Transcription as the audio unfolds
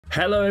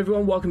Hello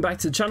everyone, welcome back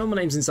to the channel. My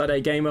name's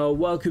InsideAgameR.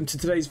 Welcome to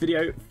today's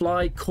video,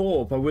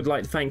 flycorp. I would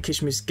like to thank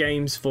Kishmis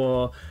Games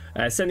for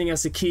sending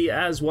us a key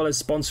as well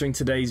as sponsoring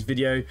today's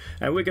video.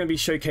 And we're going to be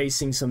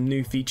showcasing some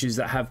new features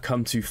that have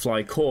come to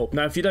flycorp.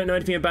 Now, if you don't know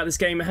anything about this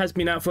game, it has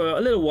been out for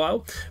a little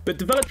while, but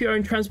develop your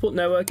own transport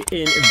network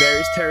in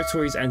various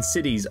territories and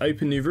cities.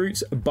 Open new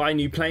routes, buy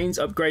new planes,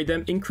 upgrade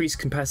them, increase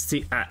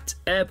capacity at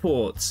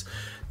airports.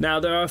 Now,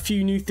 there are a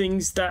few new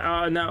things that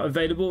are now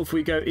available. If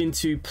we go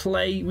into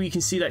play, we can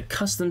see that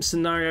custom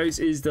scenarios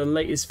is the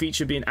latest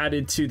feature being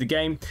added to the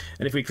game.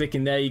 And if we click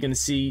in there, you're going to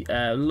see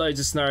loads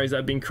of scenarios that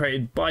have been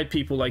created by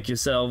people like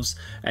yourselves,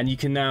 and you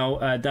can now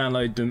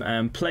download them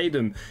and play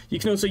them. You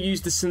can also use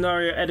the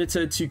scenario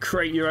editor to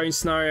create your own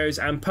scenarios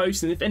and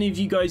post. And if any of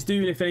you guys do,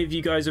 and if any of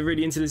you guys are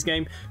really into this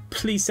game,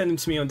 please send them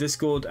to me on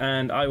Discord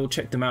and I will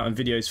check them out in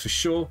videos for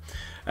sure.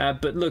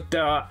 But look,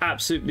 there are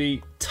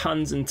absolutely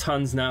tons and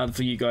tons now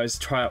for you guys to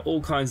try out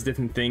all kinds of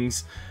different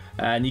things,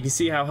 and you can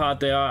see how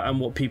hard they are and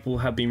what people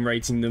have been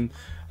rating them.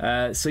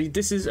 So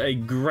this is a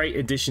great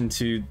addition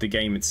to the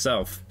game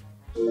itself.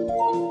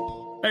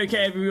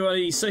 Okay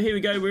everybody, so here we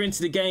go, we're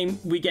into the game.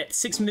 We get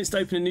 6 minutes to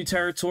open a new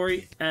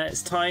territory.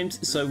 It's timed,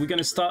 so we're going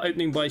to start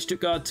opening by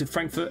Stuttgart to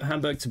Frankfurt,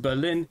 Hamburg to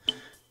Berlin.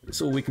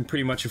 It's all we can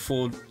pretty much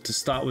afford to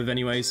start with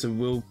anyway, so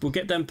we'll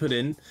get them put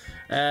in.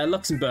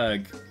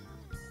 Luxembourg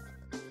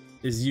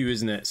is you,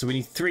 isn't it? So we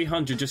need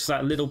 300 just for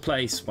that little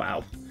place.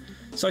 Wow.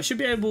 So I should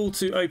be able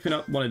to open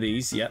up one of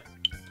these. Yep.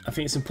 I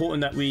think it's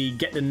important that we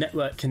get the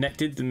network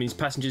connected. That means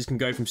passengers can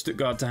go from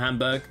Stuttgart to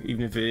Hamburg,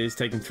 even if it is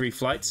taking 3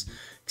 flights.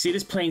 See,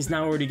 this plane's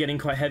now already getting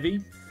quite heavy.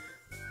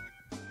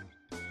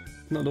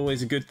 Not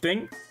always a good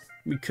thing.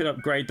 We could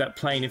upgrade that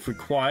plane if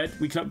required.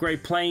 We can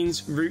upgrade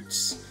planes,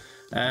 routes,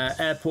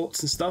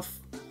 airports and stuff.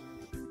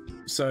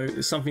 So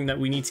it's something that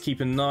we need to keep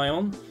an eye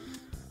on.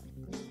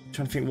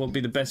 Trying to think what would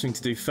be the best thing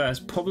to do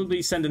first.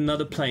 Probably send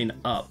another plane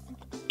up.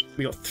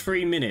 We got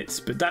 3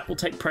 minutes, but that will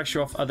take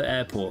pressure off other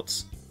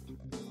airports.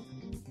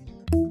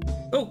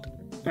 Oh,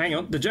 hang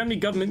on. The German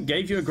government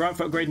gave you a grant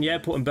for upgrading the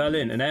airport in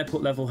Berlin, and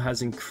airport level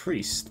has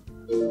increased.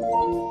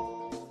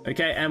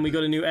 Okay, and we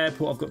got a new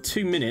airport. I've got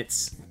 2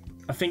 minutes.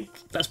 I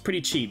think that's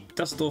pretty cheap.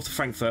 Dusseldorf to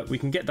Frankfurt. We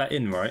can get that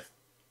in, right?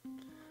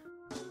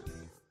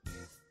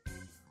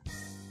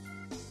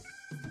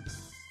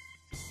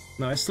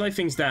 No, I slow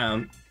things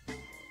down.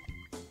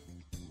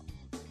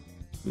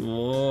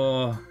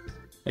 Oh,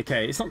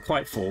 okay, it's not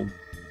quite full.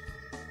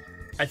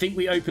 I think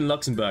we open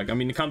Luxembourg. I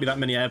mean, there can't be that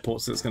many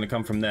airports that's going to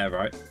come from there,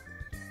 right?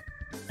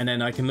 And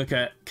then I can look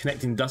at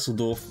connecting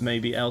Dusseldorf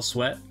maybe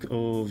elsewhere.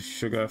 Oh,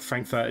 sugar.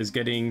 Frankfurt is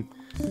getting...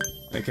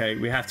 Okay,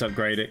 we have to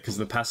upgrade it because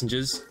of the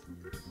passengers.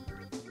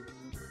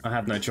 I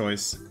have no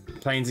choice.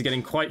 Planes are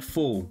getting quite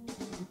full.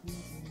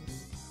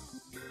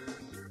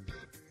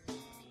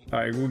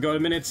 Alright, we've got a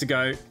minute to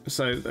go.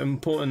 So,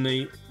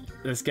 importantly,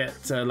 let's get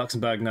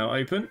Luxembourg now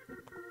open.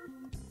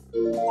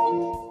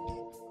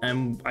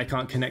 And I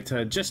can't connect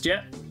her just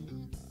yet.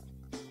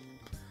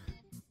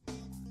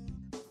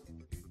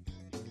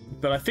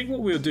 But I think what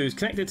we'll do is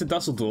connect it to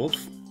Dusseldorf.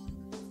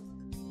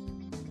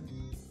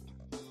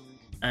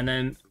 And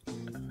then,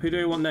 who do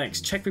we want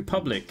next? Czech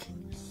Republic.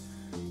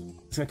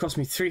 It's going to cost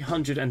me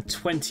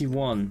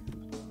 321.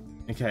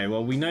 Okay,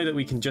 well, we know that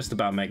we can just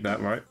about make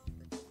that, right?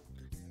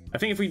 I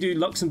think if we do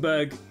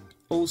Luxembourg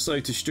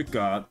also to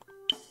Stuttgart,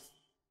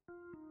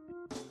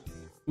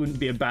 wouldn't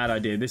be a bad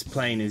idea. This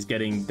plane is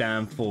getting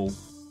damn full.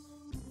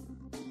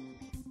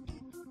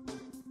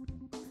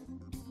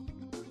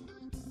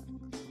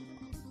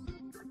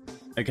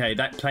 Okay,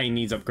 that plane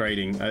needs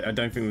upgrading. I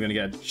don't think we're going to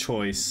get a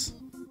choice.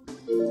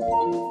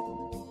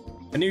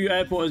 A new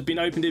airport has been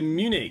opened in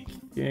Munich.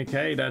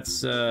 Okay,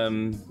 that's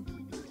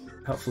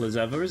helpful as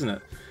ever, isn't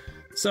it?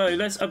 So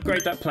let's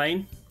upgrade that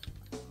plane.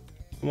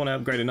 I want to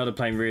upgrade another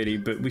plane really,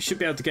 but we should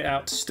be able to get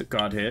out to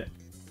Stuttgart here.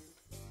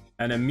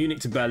 And then Munich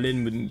to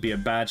Berlin wouldn't be a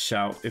bad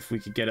shout if we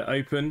could get it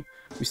open.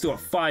 We still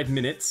got 5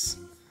 minutes.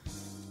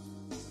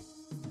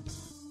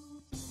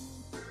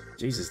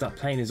 Jesus, that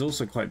plane is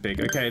also quite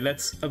big. Okay,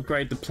 let's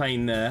upgrade the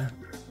plane there.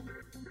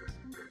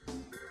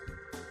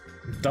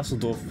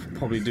 Dusseldorf will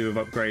probably do with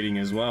upgrading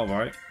as well,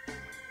 right?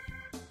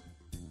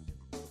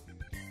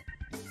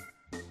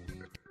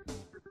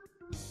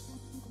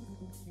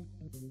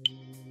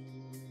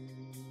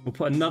 We'll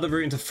put another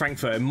route into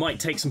Frankfurt. It might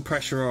take some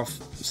pressure off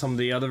some of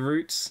the other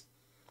routes.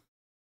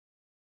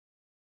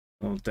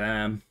 Oh,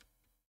 damn.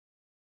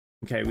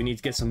 Okay, we need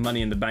to get some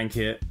money in the bank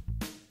here.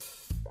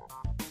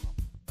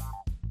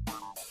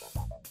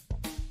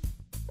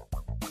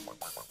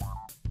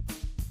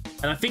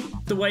 And I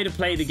think the way to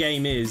play the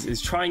game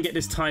is try and get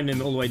this time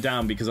limit all the way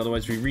down, because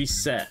otherwise we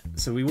reset.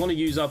 So we want to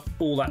use up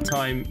all that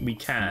time we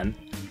can.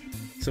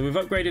 So we've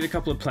upgraded a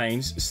couple of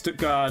planes.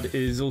 Stuttgart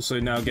is also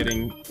now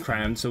getting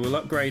crammed, so we'll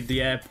upgrade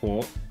the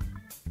airport.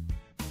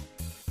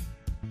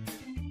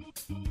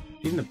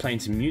 Even the plane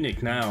to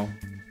Munich now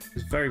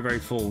is very, very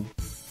full.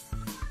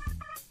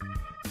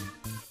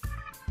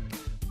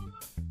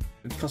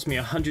 It cost me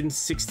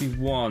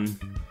 161.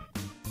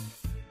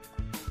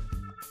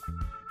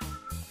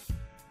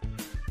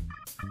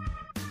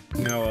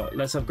 You know what?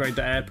 Let's upgrade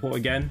the airport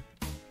again.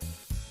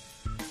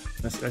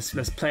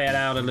 Let's play it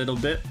out a little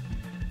bit.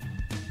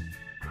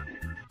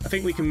 I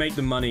think we can make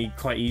the money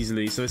quite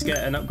easily, so let's get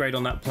an upgrade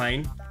on that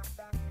plane.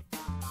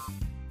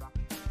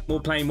 More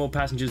plane, more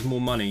passengers,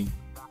 more money.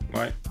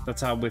 Right?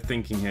 That's how we're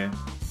thinking here.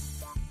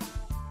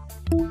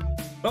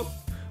 Oh!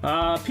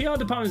 PR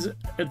department is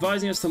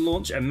advising us to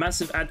launch a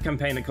massive ad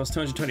campaign that costs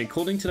 220.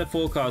 According to their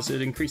forecast, it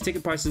would increase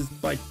ticket prices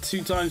by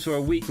 2 times for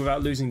a week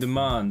without losing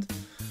demand.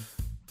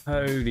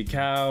 Holy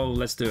cow!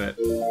 Let's do it.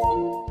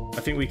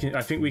 I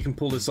think we can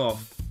pull this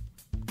off.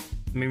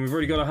 I mean, we've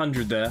already got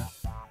 100 there,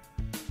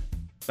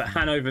 but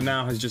Hanover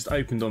now has just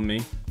opened on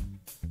me.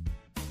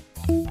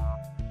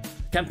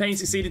 Campaign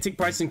succeeded. Ticket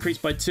prices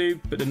increased by 2,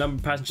 but the number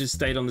of passengers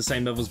stayed on the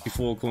same levels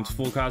before. According to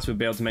forecast, we'll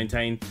be able to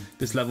maintain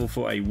this level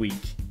for a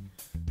week.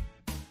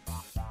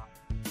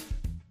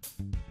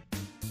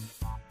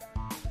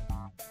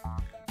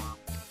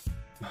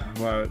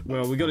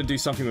 Well, we got to do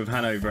something with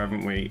Hanover,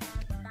 haven't we?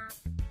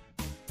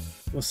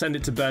 We'll send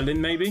it to Berlin,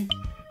 maybe.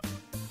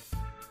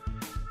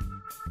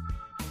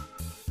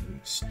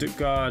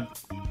 Stuttgart.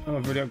 Oh,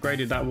 I've already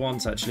upgraded that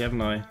once, actually,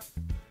 haven't I?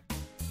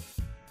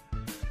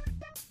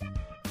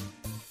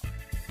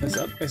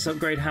 Let's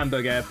upgrade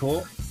Hamburg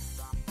Airport.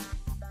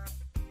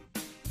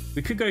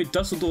 We could go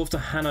Dusseldorf to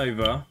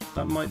Hanover.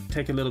 That might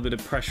take a little bit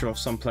of pressure off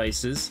some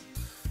places.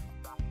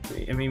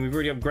 I mean, we've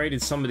already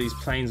upgraded some of these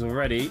planes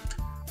already.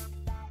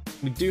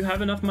 We do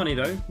have enough money,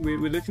 though.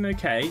 We're looking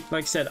okay.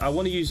 Like I said, I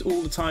want to use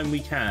all the time we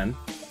can.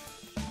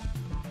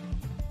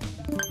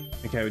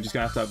 Okay, we're just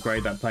going to have to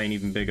upgrade that plane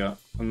even bigger.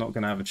 I'm not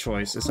going to have a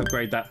choice. Let's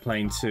upgrade that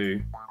plane,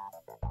 too.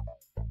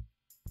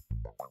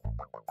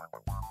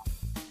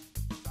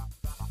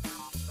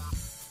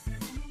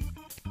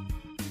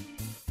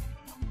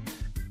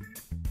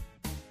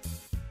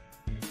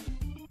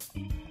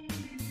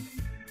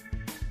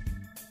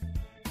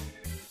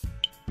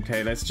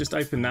 Okay, let's just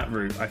open that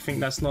route. I think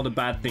that's not a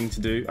bad thing to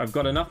do. I've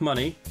got enough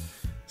money,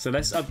 so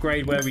let's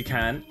upgrade where we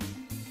can.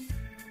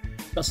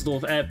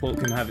 Dusseldorf Airport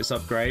can have its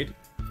upgrade.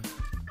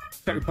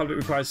 Czech Republic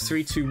requires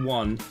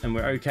 321, and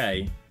we're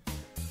okay.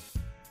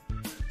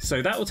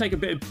 So that will take a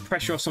bit of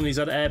pressure off some of these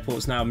other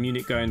airports now,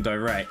 Munich going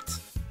direct.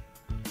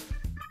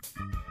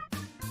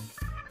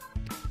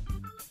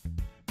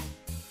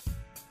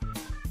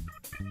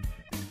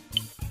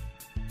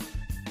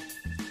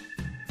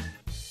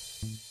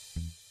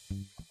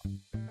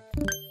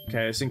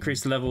 Okay, let's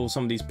increase the level of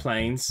some of these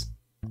planes.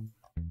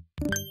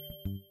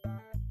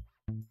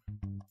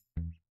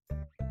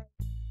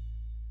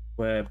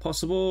 Where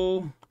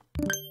possible.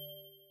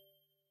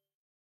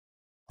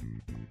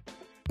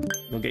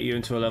 We'll get you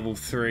into a level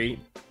 3.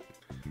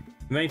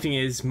 The main thing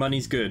is,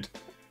 money's good.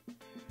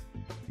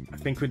 I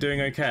think we're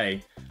doing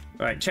okay.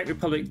 Alright, Czech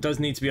Republic does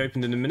need to be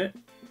opened in a minute.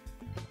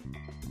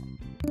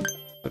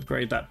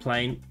 Upgrade that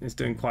plane. It's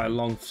doing quite a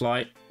long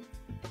flight.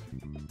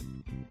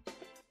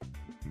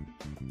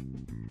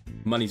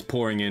 Money's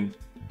pouring in.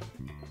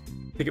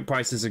 Ticket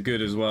prices are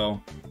good as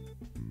well.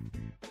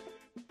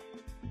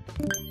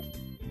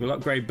 We'll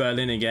upgrade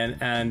Berlin again,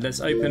 and let's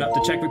open up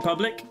the Czech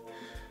Republic.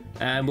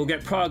 And we'll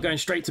get Prague going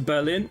straight to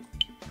Berlin.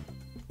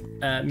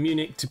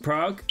 Munich to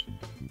Prague.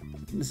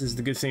 This is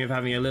the good thing of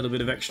having a little bit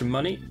of extra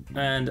money.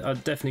 And I'm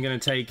definitely going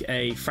to take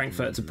a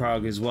Frankfurt to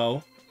Prague as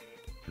well.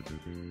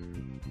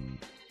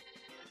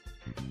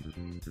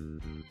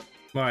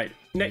 Right,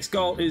 next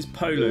goal is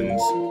Poland,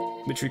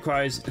 which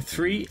requires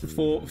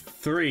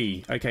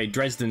 343. Okay,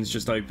 Dresden's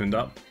just opened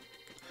up.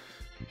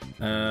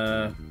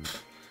 Not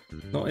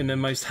in the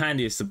most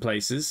handiest of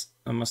places,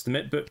 I must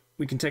admit, but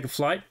we can take a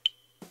flight.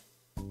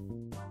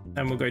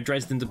 And we'll go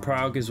Dresden to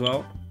Prague as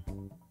well.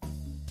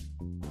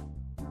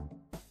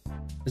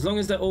 As long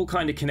as they're all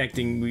kind of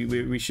connecting,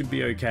 we should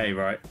be okay,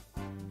 right?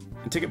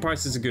 And ticket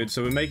prices are good,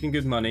 so we're making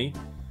good money.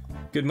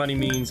 Good money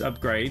means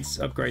upgrades.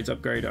 Upgrades,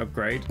 upgrade,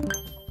 upgrade.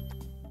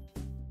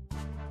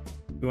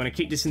 We want to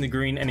keep this in the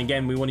green, and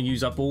again, we want to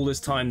use up all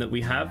this time that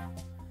we have.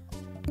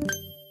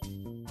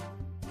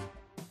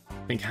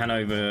 I think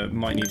Hanover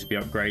might need to be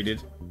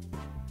upgraded.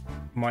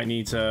 Might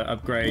need to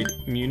upgrade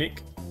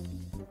Munich.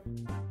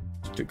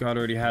 Stuttgart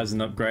already has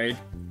an upgrade.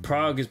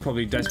 Prague is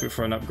probably desperate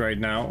for an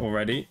upgrade now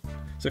already.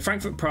 So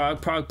Frankfurt,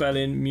 Prague, Prague,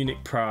 Berlin, Munich,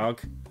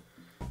 Prague.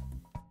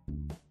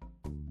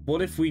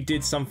 What if we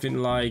did something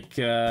like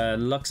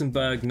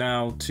Luxembourg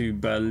now to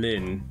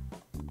Berlin?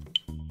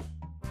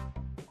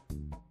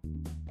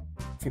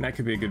 I think that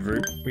could be a good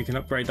route. We can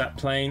upgrade that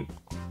plane.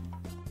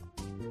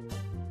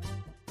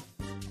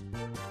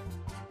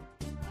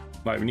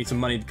 Right, we need some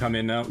money to come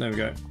in now. There we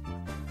go.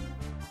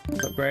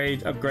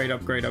 Upgrade, upgrade,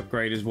 upgrade,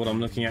 upgrade is what I'm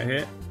looking at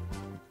here.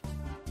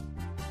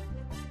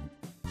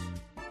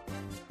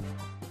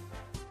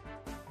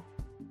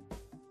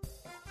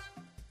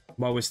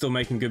 While we're still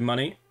making good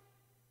money.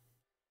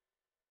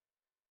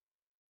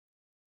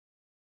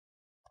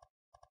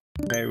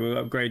 Okay, we'll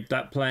upgrade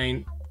that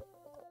plane.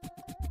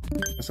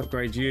 Let's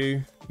upgrade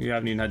you. You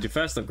haven't even had your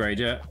first upgrade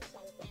yet.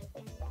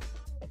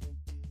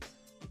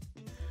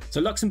 So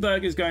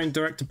Luxembourg is going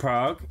direct to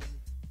Prague.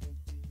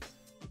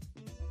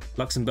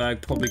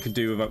 Luxembourg probably could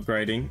do with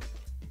upgrading.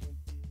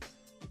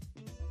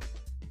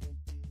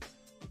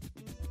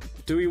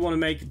 do we want to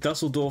make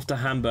Dusseldorf to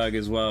Hamburg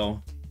as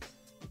well?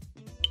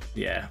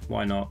 Yeah,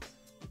 why not?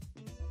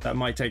 That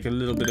might take a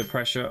little bit of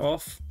pressure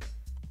off.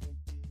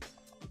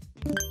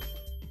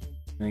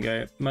 There you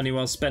go. Money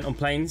well spent on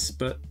planes,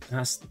 but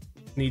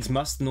needs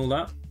must and all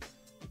that.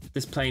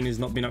 This plane has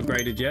not been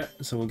upgraded yet,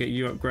 so we'll get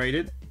you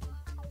upgraded.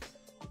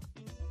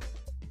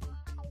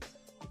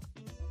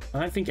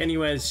 I don't think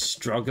anywhere is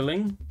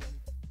struggling.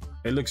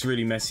 It looks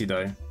really messy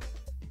though.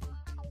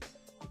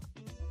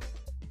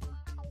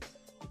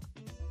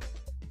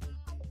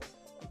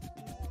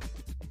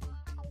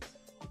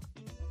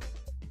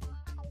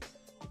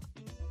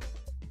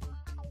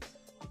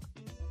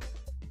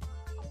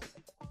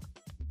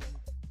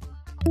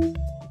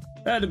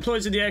 The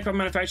employees of the aircraft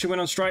manufacturer went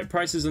on strike.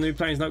 Prices of new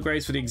planes and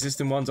upgrades for the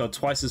existing ones are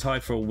twice as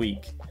high for a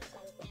week.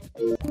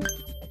 I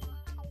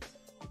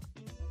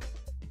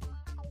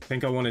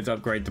think I wanted to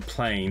upgrade the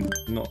plane,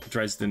 not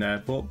Dresden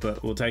Airport,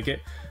 but we'll take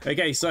it.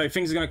 Okay, so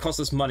things are going to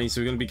cost us money,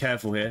 so we're going to be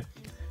careful here.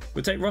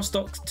 We'll take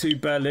Rostock to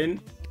Berlin.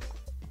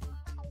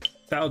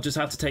 That'll just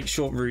have to take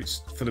short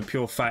routes for the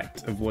pure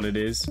fact of what it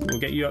is. We'll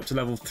get you up to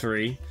level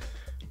 3.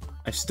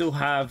 I still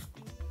have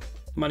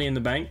money in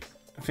the bank.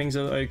 Things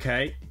are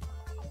okay.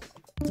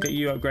 Let's get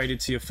you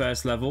upgraded to your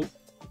first level.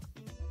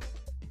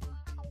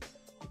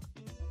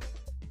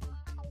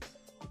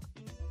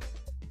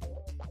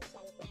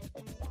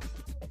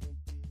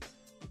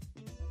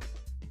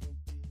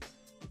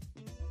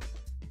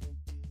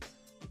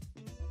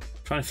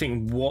 Trying to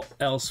think what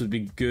else would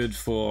be good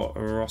for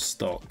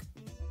Rostock.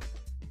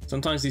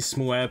 Sometimes these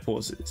small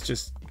airports, it's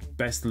just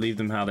best to leave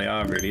them how they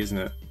are, really, isn't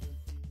it?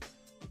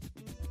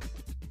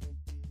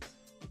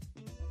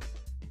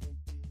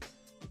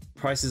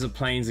 Prices of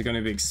planes are going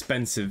to be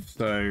expensive,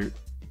 so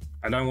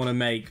I don't want to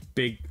make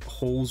big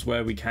hauls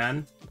where we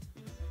can.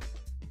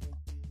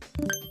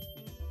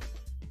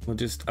 We'll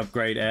just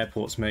upgrade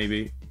airports,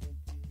 maybe.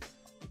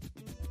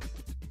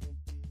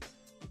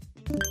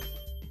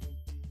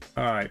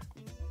 Alright.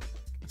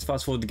 Let's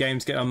fast forward the game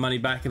to get our money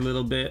back a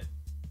little bit.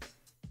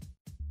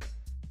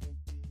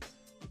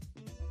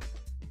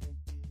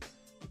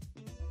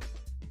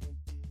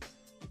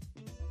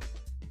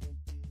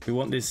 We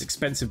want this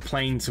expensive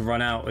plane to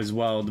run out as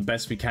well, the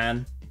best we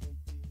can.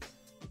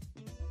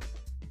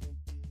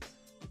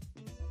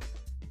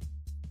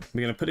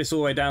 We're going to put this all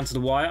the way down to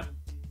the wire.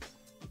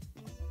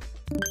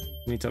 We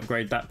need to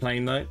upgrade that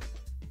plane though.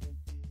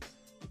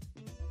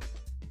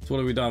 So what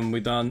have we done?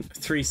 We've done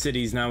 3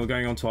 cities now. We're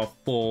going on to our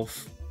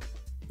 4th.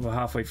 We're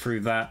halfway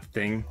through that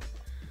thing.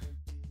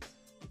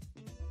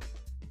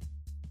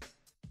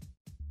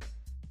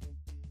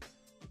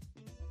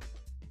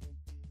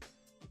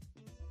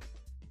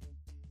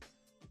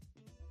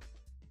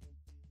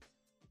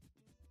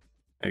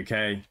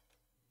 Okay.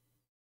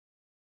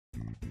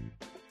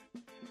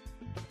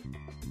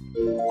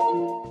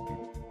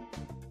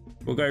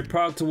 We'll go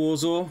Prague to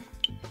Warsaw.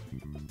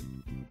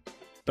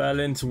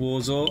 Berlin to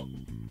Warsaw.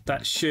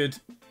 That should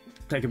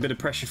take a bit of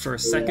pressure for a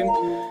second.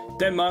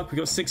 Denmark, we've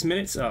got 6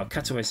 minutes. Oh,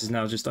 Katowice is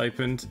now just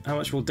opened. How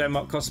much will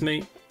Denmark cost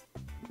me?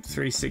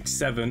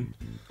 367.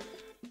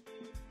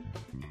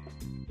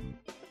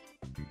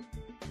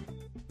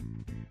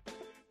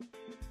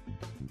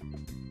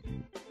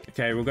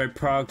 Okay, we'll go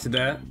Prague to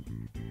there.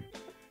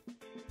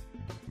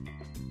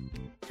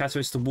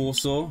 Katowice to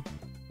Warsaw.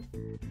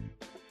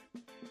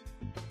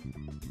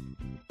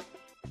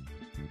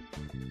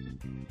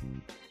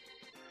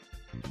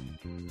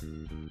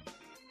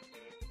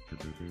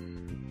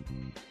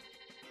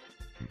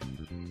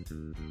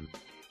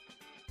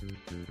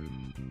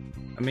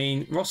 I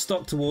mean,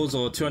 Rostock to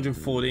Warsaw,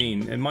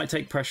 214. It might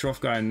take pressure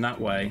off going that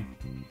way.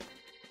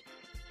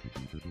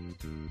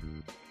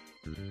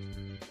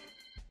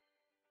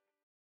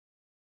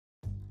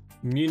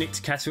 Munich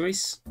to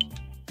Katowice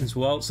as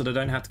well, so they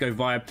don't have to go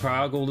via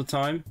Prague all the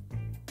time.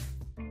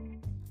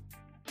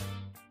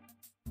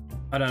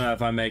 I don't know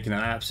if I'm making an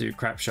absolute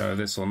crap show of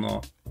this or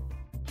not.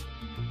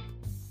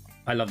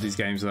 I love these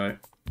games though.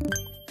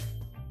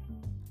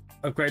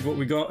 Upgrade what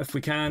we got if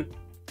we can.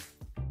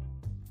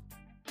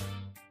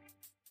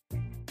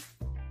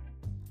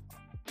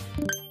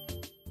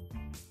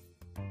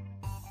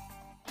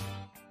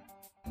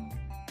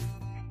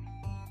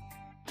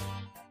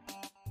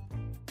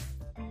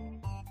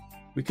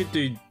 We could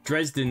do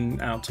Dresden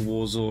out to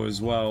Warsaw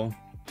as well.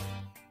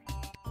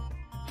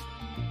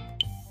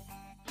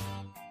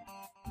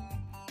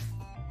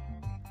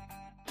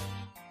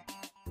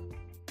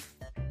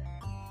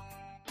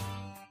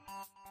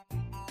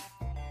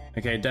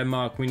 Okay,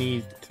 Denmark, we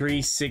need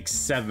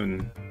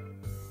 367.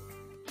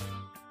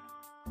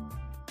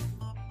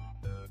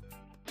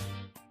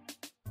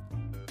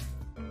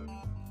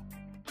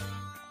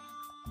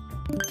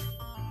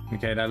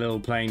 Okay, that little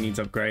plane needs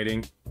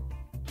upgrading.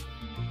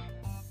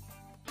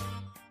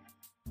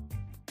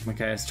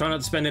 Okay, let's try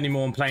not to spend any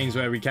more on planes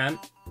where we can.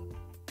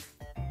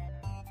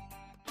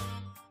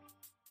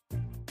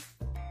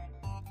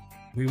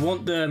 We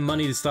want the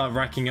money to start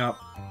racking up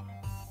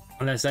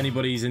unless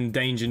anybody's in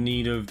danger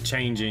need of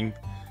changing.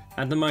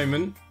 At the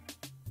moment,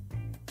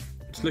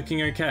 it's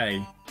looking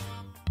okay.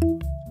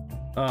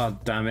 Oh,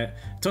 damn it.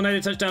 Tornado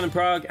touchdown in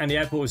Prague and the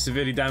airport was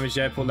severely damaged.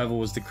 The airport level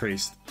was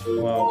decreased.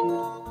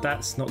 Well,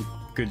 that's not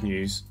good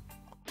news.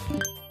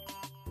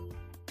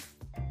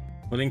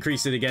 We'll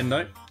increase it again,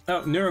 though.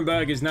 Oh,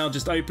 Nuremberg is now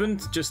just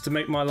opened, just to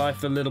make my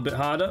life a little bit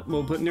harder.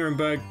 We'll put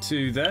Nuremberg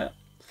to there.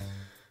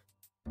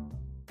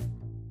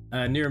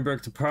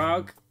 Nuremberg to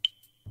Prague.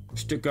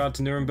 Stuttgart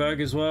to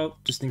Nuremberg as well,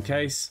 just in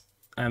case.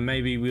 And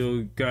maybe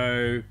we'll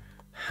go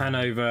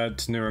Hanover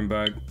to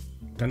Nuremberg.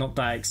 They're not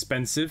that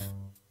expensive.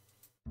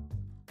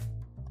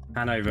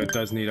 Hanover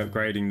does need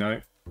upgrading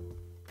though.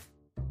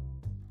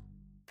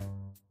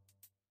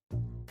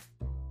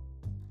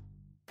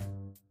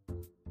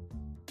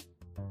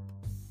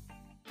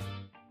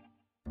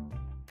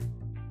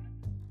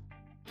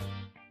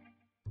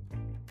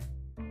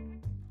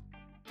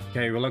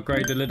 Okay, we'll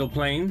upgrade the little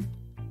plane.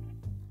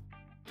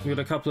 We've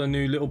got a couple of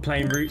new little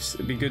plane routes.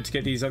 It'd be good to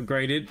get these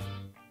upgraded.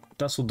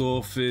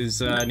 Dusseldorf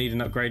is needing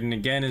upgrading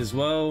again as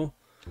well.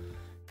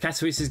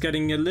 Katowice is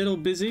getting a little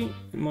busy.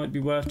 It might be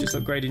worth just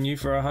upgrading you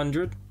for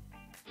 100.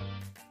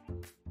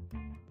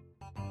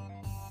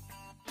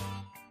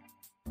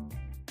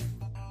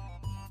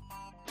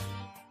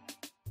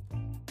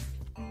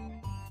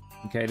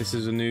 Okay, this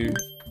is a new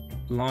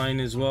line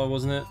as well,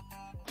 wasn't it?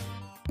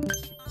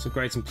 Let's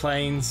upgrade some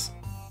planes.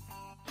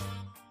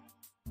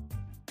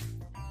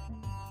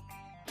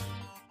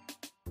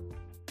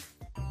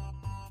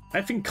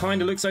 I think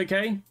kind of looks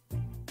okay.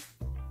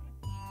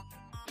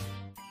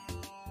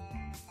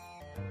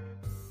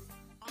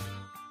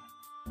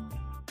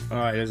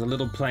 Alright, there's a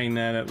little plane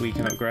there that we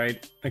can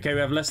upgrade. Okay, we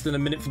have less than a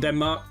minute for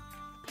Denmark.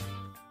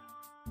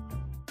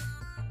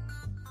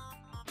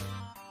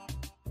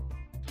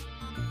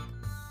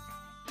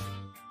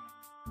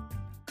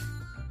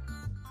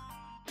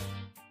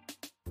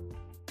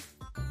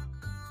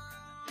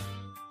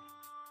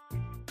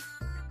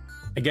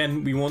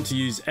 Again, we want to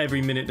use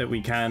every minute that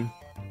we can.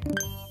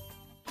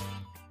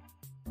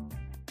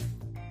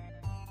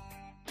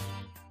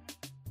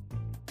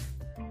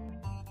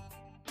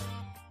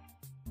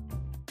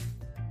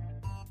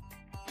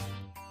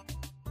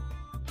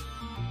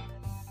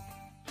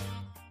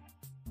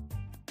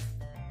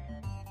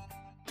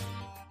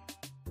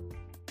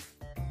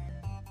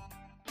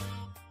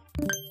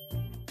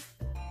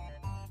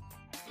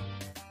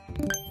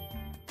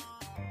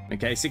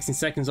 Okay, 16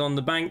 seconds on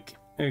the bank.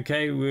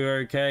 Okay, we're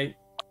okay.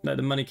 Let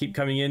the money keep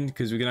coming in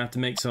because we're going to have to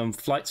make some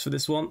flights for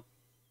this one.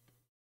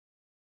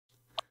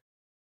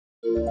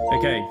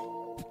 Okay,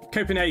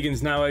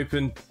 Copenhagen's now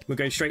open. We'll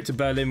go straight to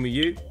Berlin with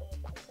you.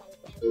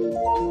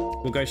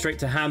 We'll go straight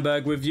to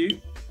Hamburg with you.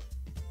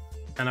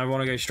 And I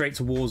want to go straight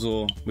to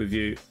Warsaw with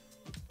you.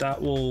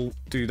 That will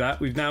do that.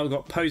 We've now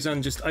got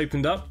Posen just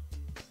opened up.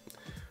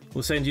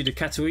 We'll send you to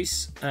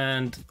Katowice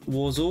and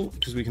Warsaw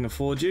because we can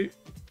afford you.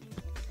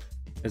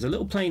 There's a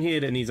little plane here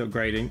that needs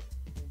upgrading.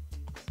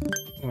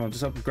 Well, I'll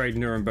just upgrade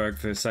Nuremberg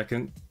for a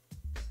second.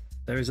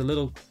 There is a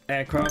little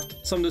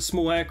aircraft. Some of the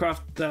small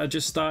aircraft that I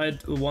just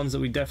started are ones that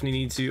we definitely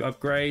need to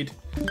upgrade.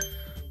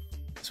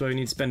 That's where we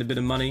need to spend a bit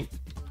of money.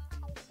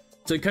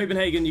 So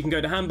Copenhagen, you can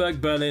go to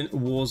Hamburg, Berlin,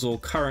 Warsaw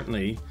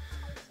currently.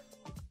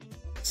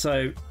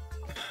 So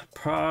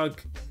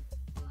Prague,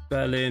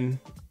 Berlin.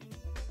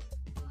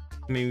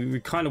 I mean, we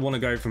kind of want to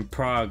go from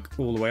Prague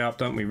all the way up,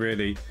 don't we,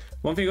 really?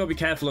 One thing I've got to be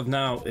careful of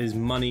now is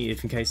money,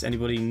 if in case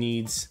anybody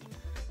needs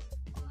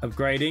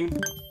upgrading.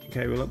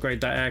 Okay, we'll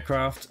upgrade that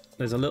aircraft.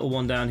 There's a little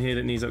one down here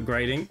that needs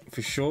upgrading,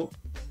 for sure,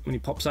 when he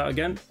pops out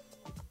again.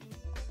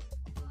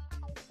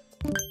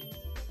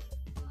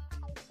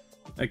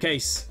 Okay,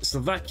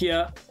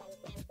 Slovakia.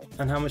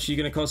 And how much are you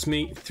going to cost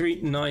me?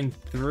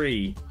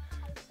 393.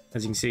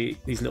 As you can see,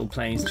 these little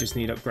planes just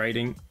need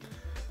upgrading.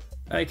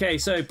 Okay,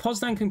 so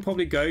Poznan can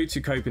probably go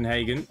to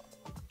Copenhagen.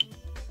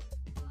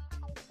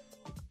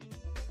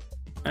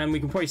 And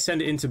we can probably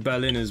send it into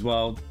Berlin as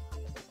well.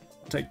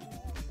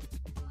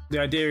 The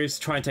idea is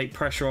to try and take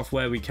pressure off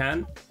where we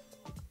can.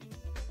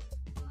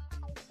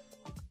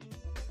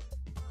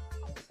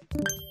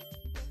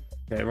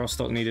 Okay,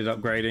 Rostock needed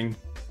upgrading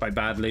by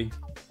badly.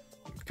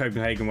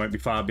 Copenhagen won't be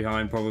far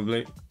behind,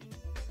 probably.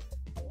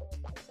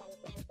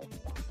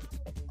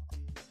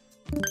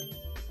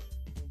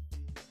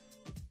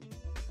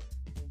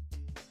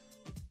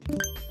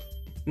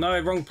 No,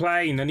 wrong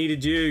plane. I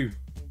needed you.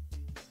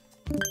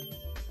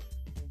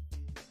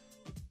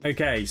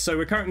 Okay, so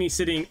we're currently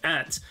sitting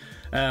at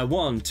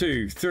 1,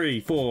 2, 3,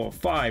 4,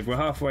 5. We're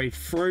halfway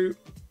through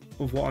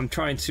of what I'm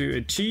trying to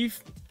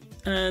achieve.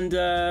 And,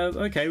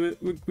 okay,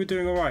 we're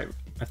doing all right,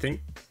 I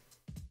think.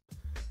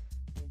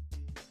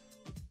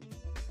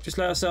 Just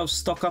let ourselves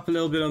stock up a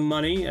little bit of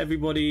money.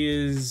 Everybody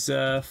is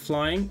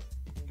flying.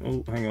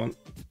 Oh, hang on.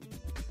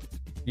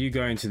 You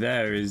going to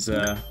there is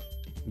a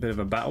bit of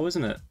a battle,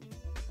 isn't it?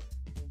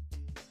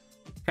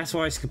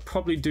 Katowice could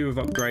probably do with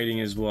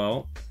upgrading as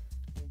well.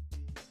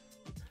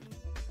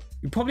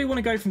 You probably want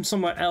to go from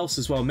somewhere else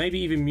as well. Maybe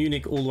even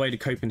Munich all the way to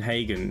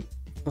Copenhagen.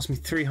 It cost me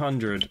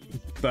 300,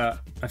 but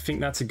I think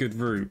that's a good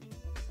route.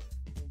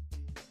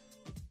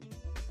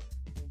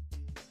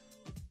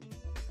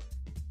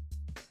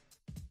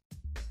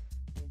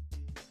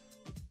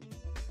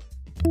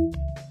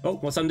 Oh,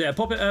 what's on there?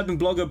 Puppet Urban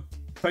Blogger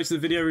posted a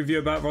video review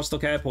about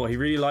Rostock Airport. He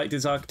really liked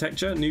its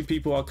architecture. New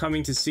people are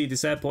coming to see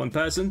this airport in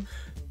person.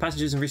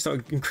 Passengers and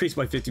restock increased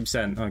by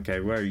 50%. Okay,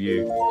 where are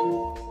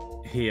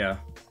you? Here.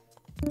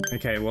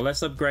 Okay, well,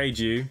 let's upgrade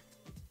you.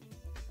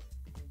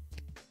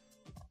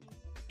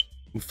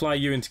 We'll fly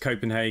you into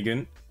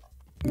Copenhagen.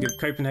 Give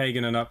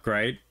Copenhagen an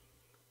upgrade.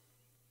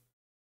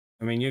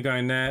 I mean, you're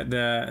going there,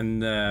 there,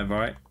 and there,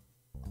 right?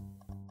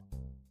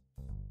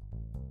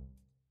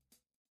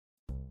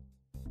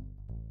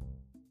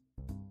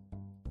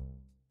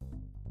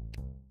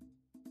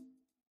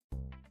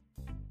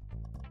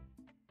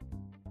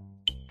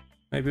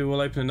 Maybe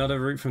we'll open another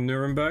route from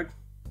Nuremberg.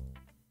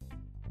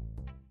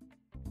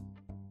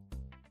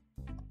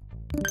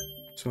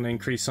 Just want to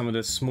increase some of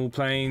the small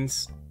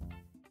planes.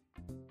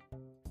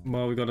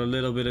 Well, we've got a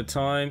little bit of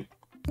time.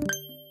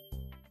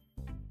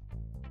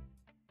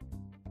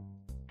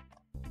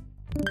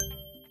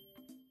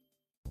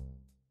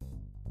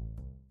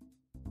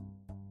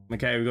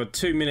 Okay, we've got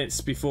 2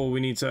 minutes before we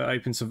need to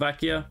open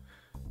Slovakia.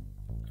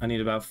 I need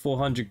about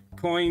 400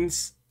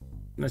 coins.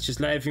 Let's just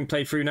let everything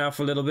play through now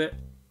for a little bit.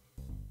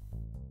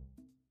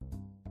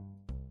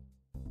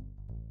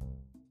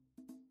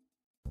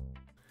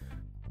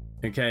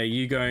 Okay,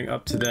 you going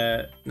up to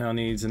there now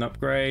needs an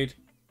upgrade.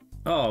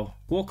 Oh,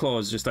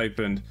 Warclaw's just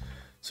opened.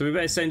 So we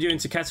better send you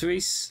into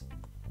Katowice,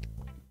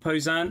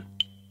 Poznan.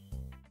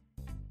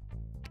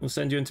 We'll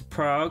send you into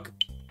Prague.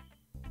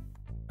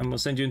 And we'll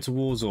send you into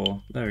Warsaw.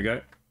 There we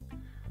go.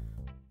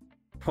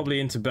 Probably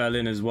into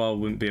Berlin as well,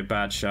 wouldn't be a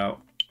bad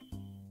shout.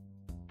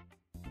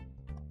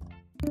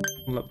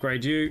 We'll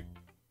upgrade you.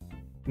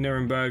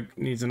 Nuremberg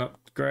needs an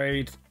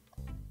upgrade.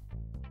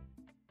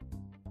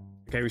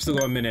 Okay, we still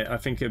got a minute. I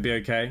think it'll be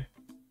okay.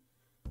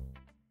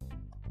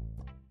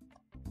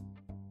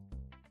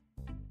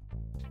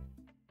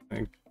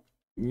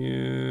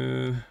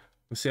 Yeah,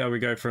 we'll see how we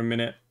go for a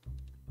minute.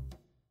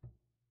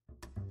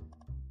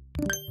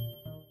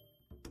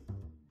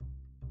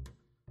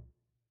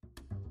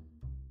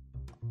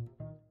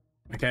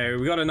 Okay,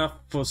 we got enough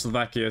for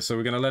Slovakia, so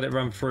we're going to let it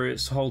run through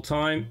its whole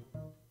time.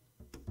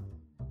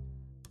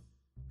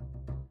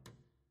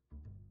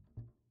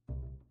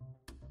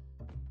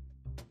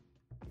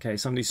 Okay,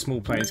 some of these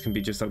small planes can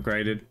be just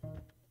upgraded.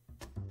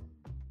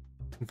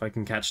 If I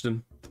can catch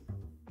them.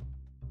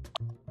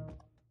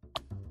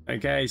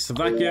 Okay,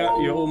 Slovakia,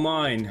 you're all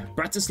mine.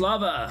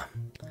 Bratislava!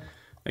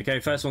 Okay,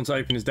 first one to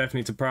open is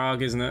definitely to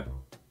Prague, isn't it?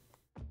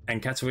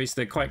 And Katowice,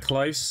 they're quite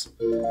close.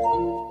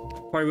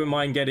 Probably wouldn't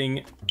mind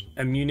getting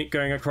a Munich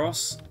going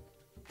across.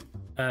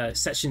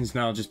 Section's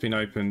now just been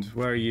opened.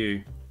 Where are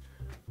you?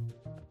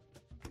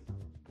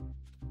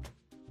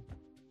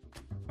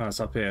 Oh, it's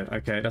up here.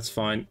 Okay, that's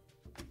fine.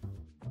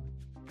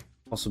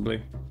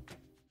 Possibly.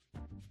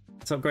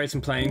 Let's upgrade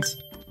some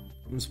planes.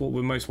 That's what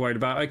we're most worried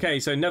about. Okay,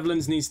 so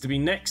Netherlands needs to be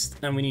next,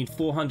 and we need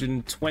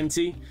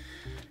 420.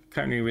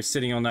 Currently, we're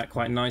sitting on that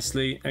quite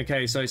nicely.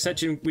 Okay, so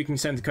Sechin we can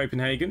send to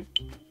Copenhagen.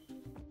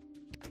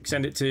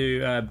 Send it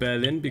to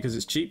Berlin because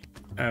it's cheap.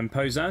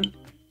 Poznan.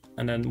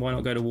 And then why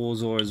not go to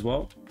Warsaw as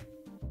well?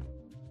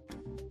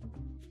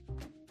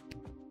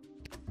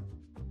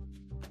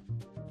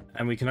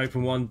 And we can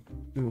open one.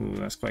 Ooh,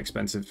 that's quite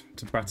expensive.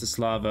 To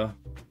Bratislava.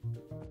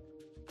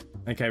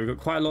 Okay, we've got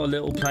quite a lot of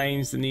little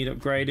planes that need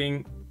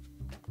upgrading.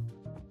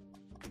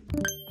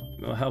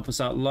 It'll help us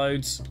out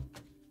loads.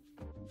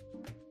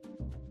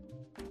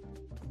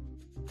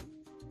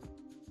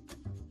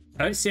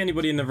 I don't see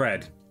anybody in the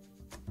red.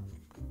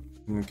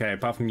 Okay,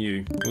 apart from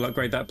you. We'll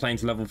upgrade that plane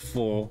to level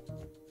 4.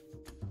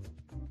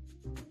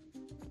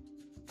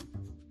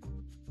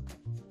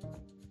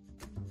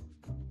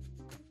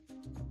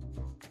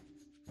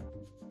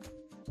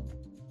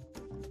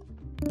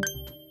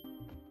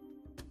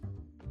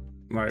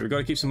 Right, we've got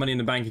to keep some money in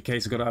the bank in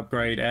case we've got to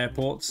upgrade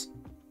airports.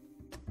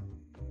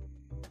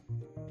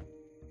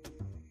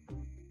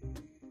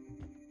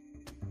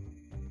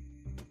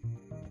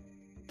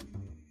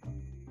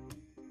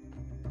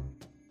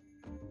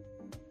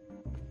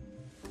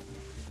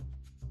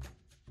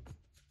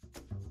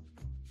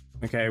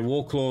 Okay,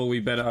 Warclaw we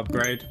better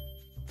upgrade.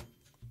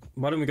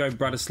 Why don't we go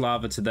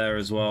Bratislava to there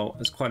as well?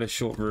 It's quite a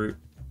short route.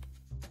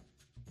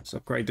 Let's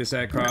upgrade this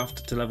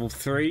aircraft to level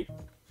 3.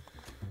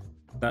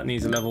 That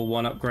needs a level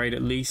 1 upgrade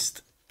at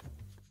least.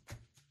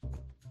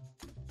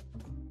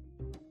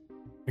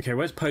 Okay,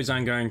 where's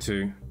Poznan going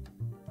to?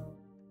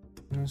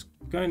 It's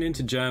going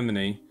into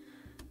Germany.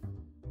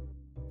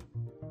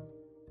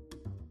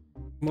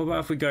 What about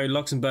if we go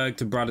Luxembourg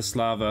to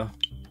Bratislava?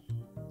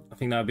 I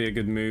think that would be a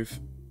good move.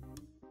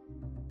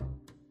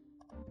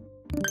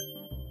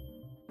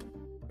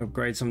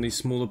 Upgrade some of these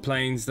smaller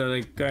planes that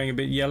are going a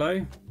bit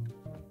yellow.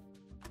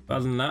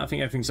 Other than that, I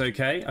think everything's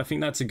okay. I think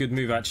that's a good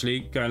move,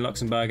 actually, going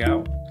Luxembourg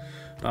out.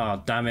 Ah,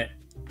 oh, damn it.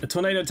 A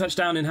tornado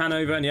touchdown in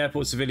Hanover and the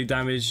airport severely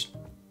damaged.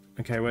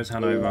 Okay, where's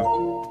Hanover?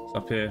 It's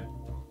up here.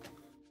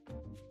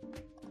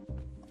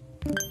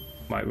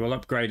 Right, we'll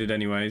upgrade it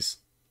anyways.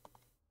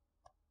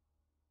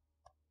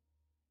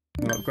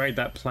 We'll upgrade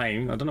that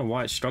plane. I don't know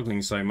why it's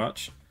struggling so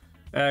much.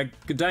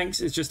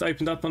 Gdansk is just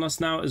opened up on us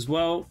now as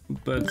well,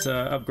 but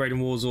upgrading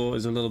Warsaw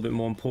is a little bit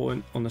more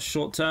important on the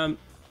short term.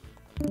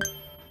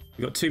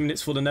 We've got 2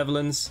 minutes for the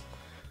Netherlands.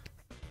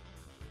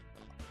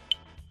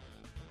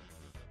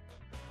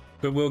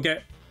 But we'll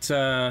get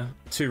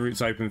 2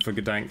 routes open for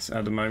Gdansk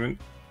at the moment.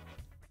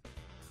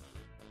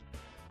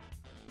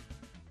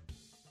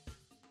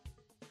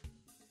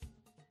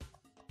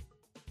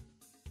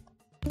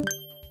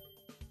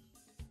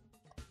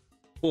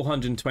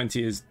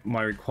 $420 is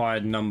my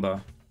required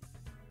number.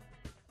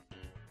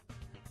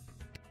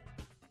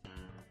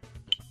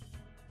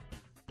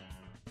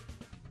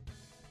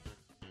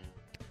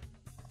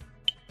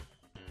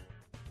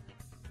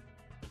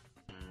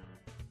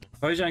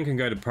 Bojan can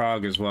go to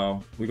Prague as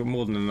well. We got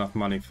more than enough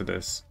money for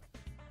this.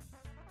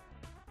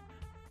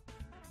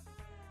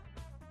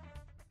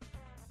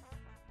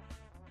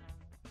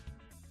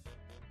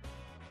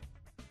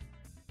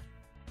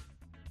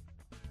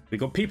 We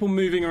got people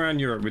moving around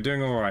Europe. We're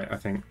doing all right, I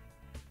think.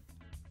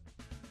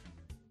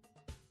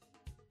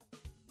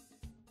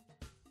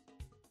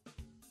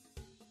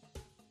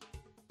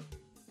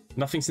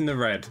 Nothing's in the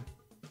red.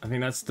 I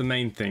think that's the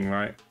main thing,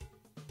 right?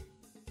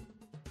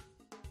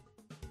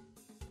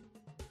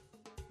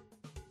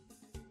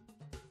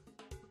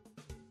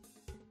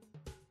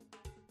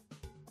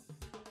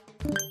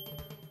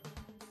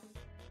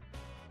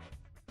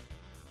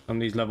 Some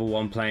of these level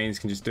 1 planes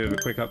can just do a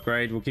quick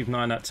upgrade. We'll keep an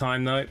eye on that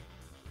time though.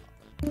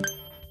 I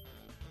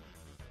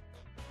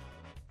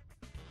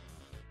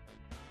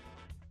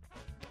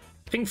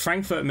think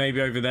Frankfurt maybe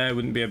over there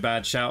wouldn't be a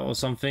bad shout or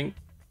something.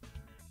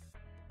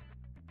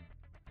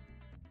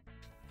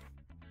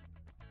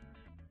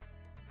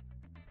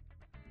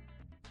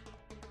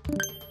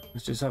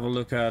 Let's just have a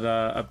look at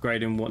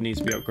upgrading what needs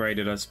to be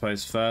upgraded, I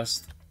suppose,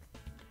 first.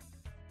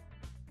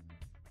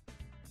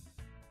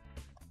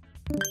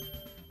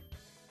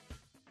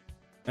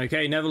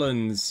 Okay,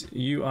 Netherlands,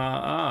 you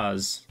are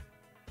ours.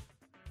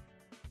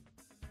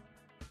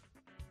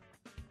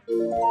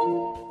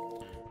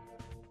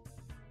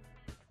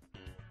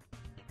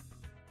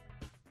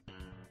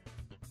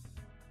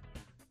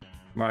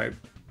 Right,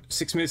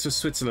 6 minutes for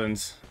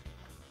Switzerland.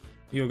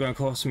 You're going to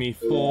cost me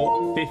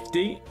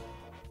 $450.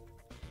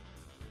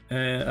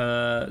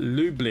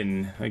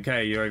 Lublin.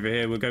 Okay, you're over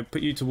here. We'll go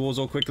put you to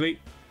Warsaw quickly.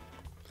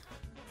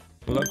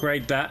 We'll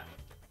upgrade that.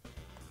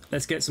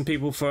 Let's get some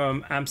people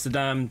from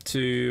Amsterdam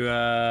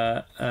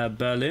to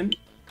Berlin.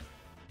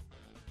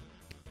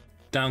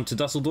 Down to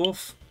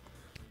Dusseldorf.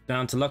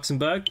 Down to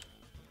Luxembourg.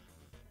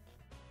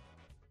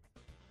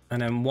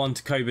 And then 1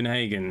 to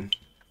Copenhagen.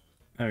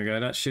 There we go.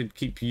 That should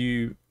keep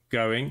you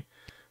going.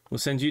 We'll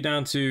send you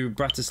down to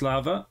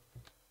Bratislava.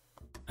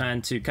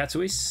 And to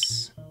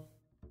Katowice.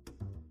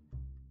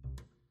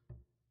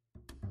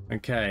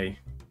 Okay.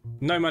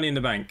 No money in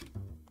the bank.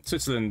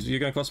 Switzerland,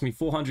 you're going to cost me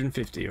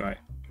 $450, right?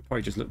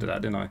 Probably just looked at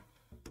that, didn't I?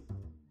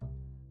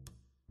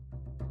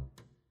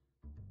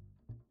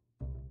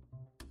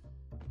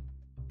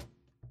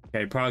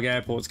 Okay, Prague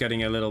Airport's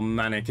getting a little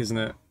manic, isn't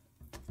it?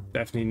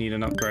 Definitely need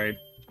an upgrade.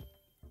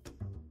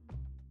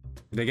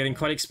 They're getting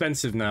quite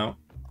expensive now.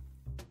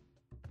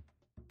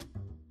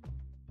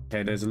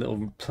 Okay, there's a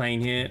little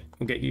plane here.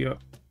 We'll get you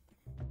up.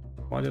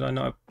 Why did I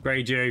not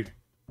upgrade you?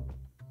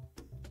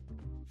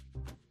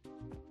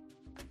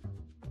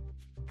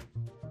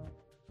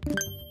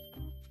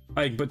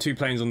 I can put 2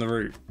 planes on the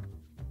route.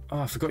 Oh,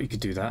 I forgot you could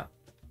do that.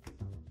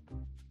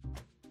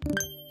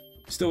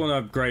 Still want to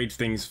upgrade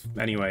things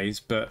anyways,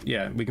 but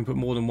yeah, we can put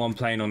more than 1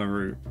 plane on a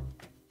route.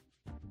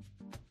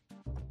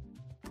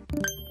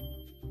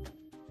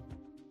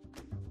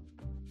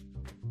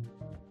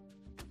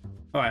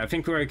 Alright, I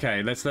think we're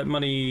okay. Let's let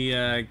money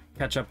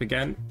catch up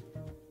again.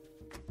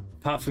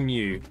 Apart from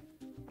you.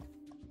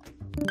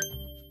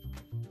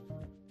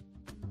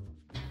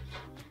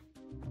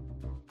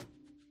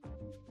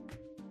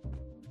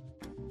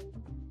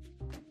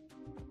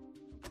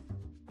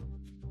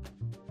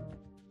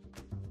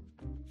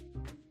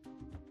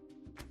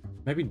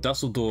 Maybe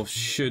Dusseldorf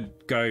should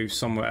go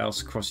somewhere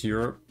else across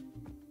Europe.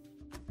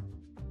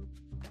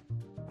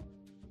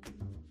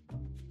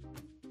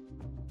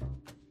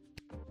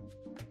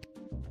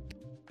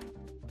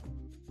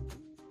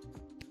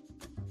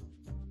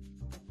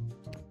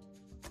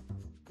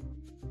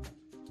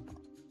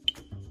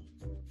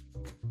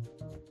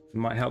 It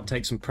might help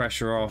take some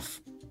pressure off.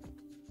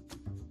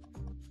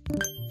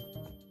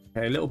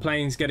 Okay, little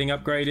planes getting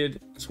upgraded.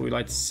 That's what we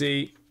like to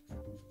see.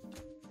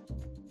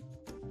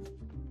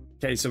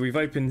 Okay, so we've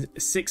opened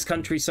 6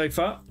 countries so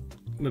far.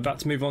 We're about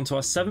to move on to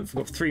our 7th.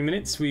 We've got 3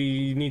 minutes.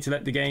 We need to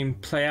let the game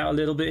play out a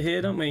little bit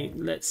here, don't we?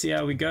 Let's see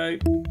how we go.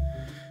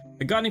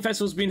 The gardening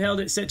festival has been held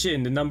at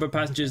Szczecin. The number of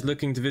passengers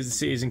looking to visit the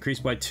city has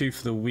increased by 2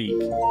 for the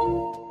week.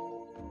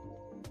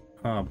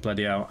 Oh,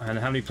 bloody hell. And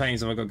how many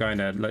planes have I got going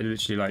there? Like,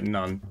 literally, like,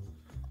 none.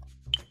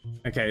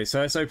 Okay,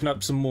 so let's open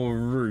up some more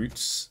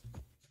routes.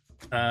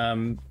 I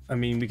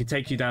mean, we could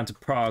take you down to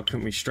Prague,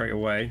 couldn't we, straight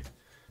away?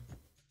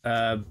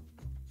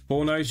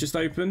 Borno's just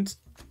opened.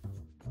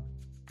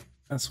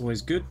 That's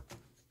always good.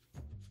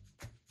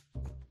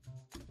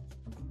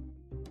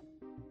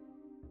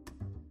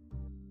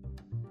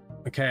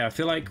 Okay, I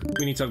feel like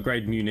we need to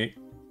upgrade Munich.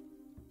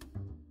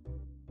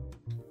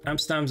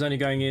 Amsterdam's only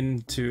going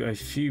into a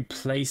few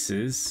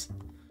places.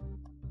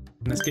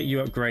 Let's get you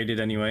upgraded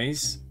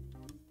anyways.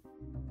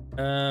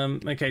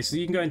 Okay, so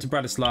you can go into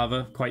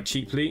Bratislava quite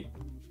cheaply.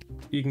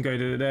 You can go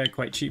to there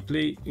quite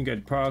cheaply. You can go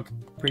to Prague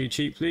pretty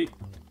cheaply.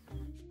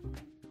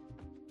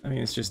 I mean,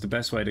 it's just the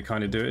best way to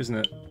kind of do it, isn't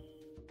it?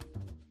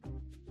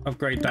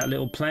 Upgrade that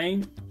little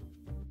plane.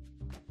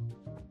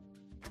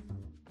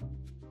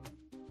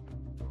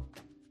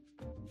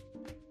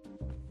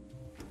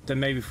 Then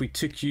maybe if we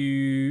took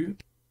you...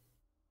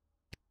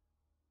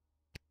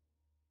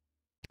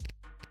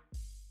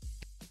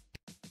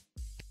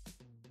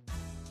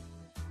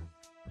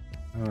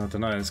 Oh, I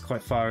don't know, it's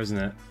quite far, isn't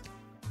it?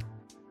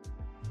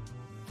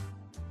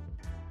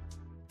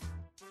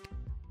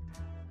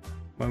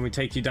 When we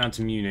take you down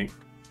to Munich.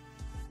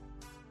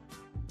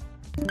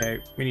 Okay,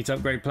 we need to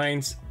upgrade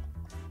planes.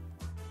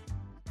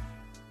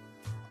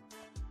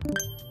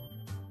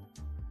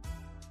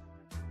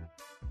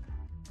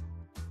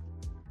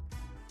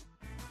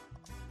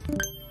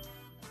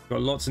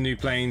 Got lots of new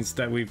planes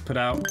that we've put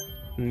out,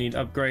 need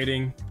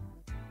upgrading.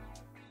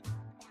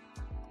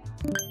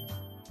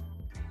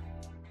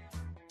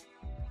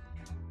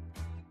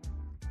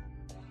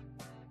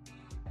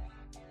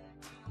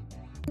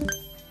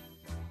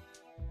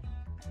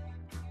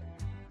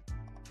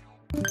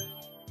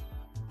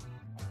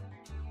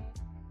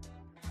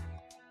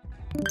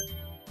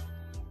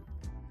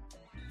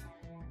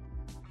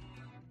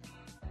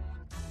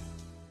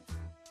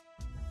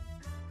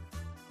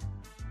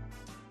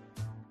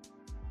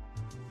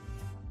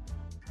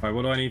 Alright,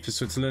 what do I need for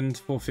Switzerland?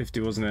 450,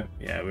 wasn't it?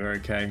 Yeah, we were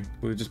okay.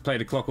 We'll just play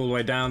the clock all the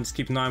way down, just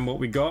keep an eye on what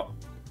we got.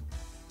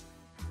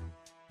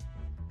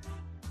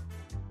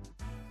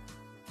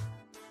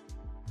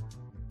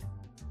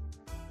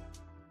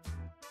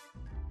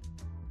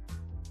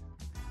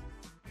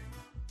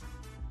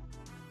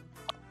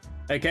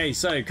 Okay,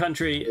 so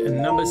country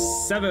number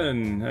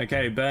 7.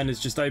 Okay, Bern is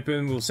just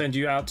open. We'll send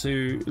you out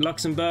to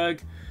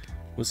Luxembourg.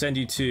 We'll send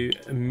you to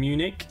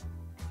Munich.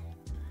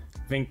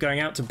 I think going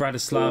out to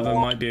Bratislava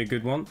might be a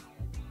good one.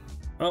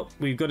 Oh,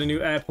 we've got a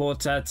new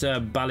airport at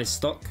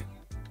Bialystok.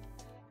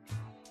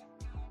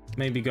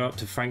 Maybe go up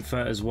to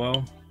Frankfurt as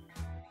well.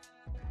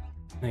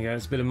 There you go,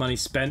 it's a bit of money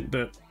spent,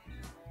 but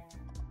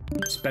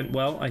spent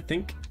well, I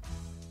think.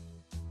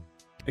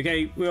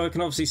 Okay, well, I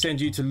can obviously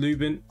send you to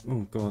Lubin.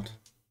 Oh, God.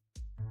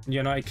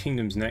 United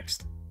Kingdom's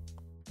next.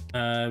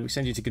 We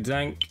send you to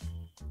Gdansk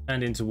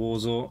and into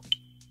Warsaw.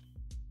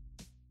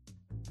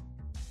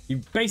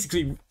 You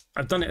basically...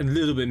 I've done it a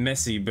little bit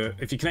messy, but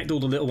if you connect all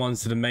the little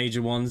ones to the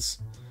major ones,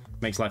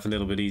 makes life a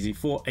little bit easy.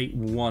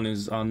 481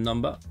 is our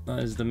number. That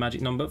is the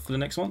magic number for the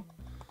next one.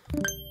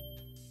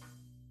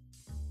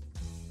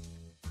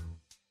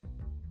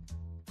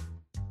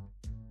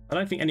 I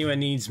don't think anywhere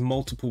needs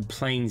multiple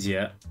planes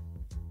yet.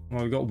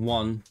 Well, we've got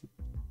one,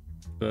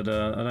 but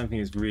I don't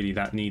think it's really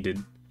that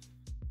needed.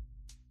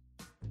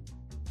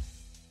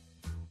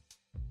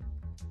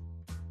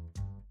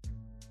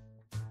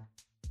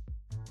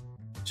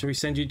 Shall we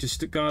send you to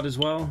Stuttgart as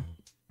well?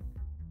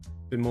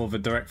 A bit more of a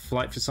direct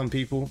flight for some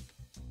people.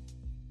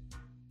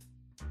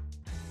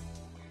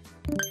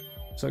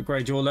 So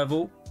upgrade your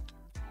level.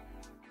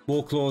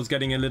 Warclaw's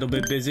getting a little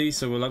bit busy,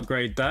 so we'll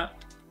upgrade that.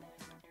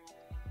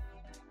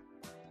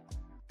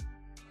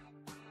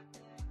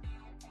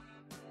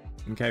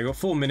 Okay, we've got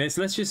 4 minutes.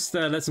 Let's just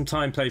let some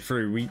time play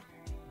through.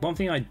 One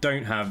thing I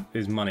don't have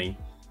is money.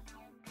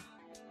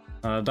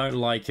 I don't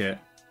like it.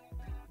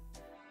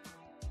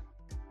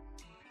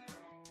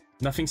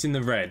 Nothing's in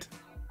the red.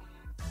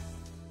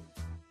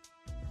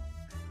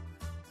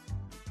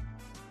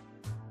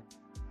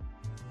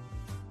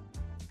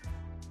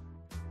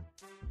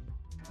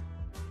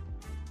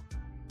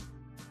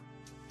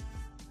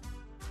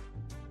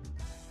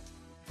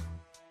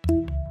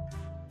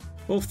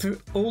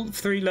 All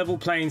 3 level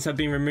planes have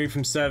been removed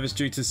from service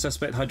due to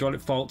suspect hydraulic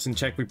faults in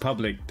Czech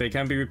Republic. They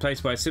can be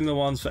replaced by similar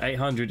ones for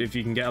 800 if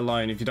you can get a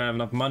line. If you don't have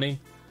enough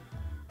money.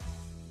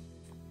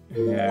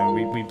 Yeah,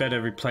 we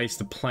better replace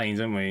the planes,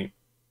 don't we?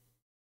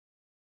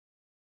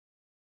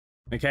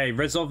 Okay,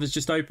 Rezov is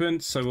just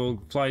opened, so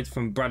we'll fly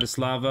from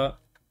Bratislava.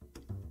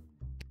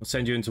 We'll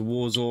send you into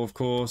Warsaw, of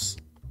course,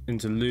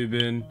 into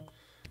Lubin,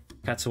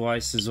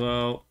 Katowice as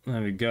well.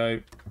 There we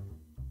go.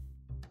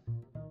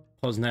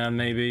 Poznan,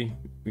 maybe.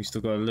 We've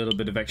still got a little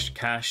bit of extra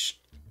cash.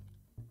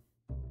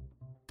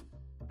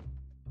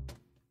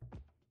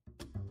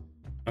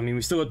 I mean,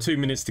 we've still got 2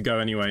 minutes to go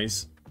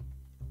anyways.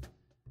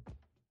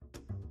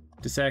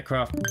 This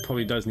aircraft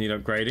probably does need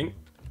upgrading.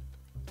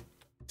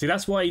 See,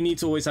 that's why you need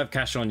to always have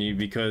cash on you,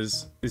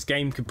 because this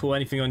game could pull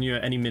anything on you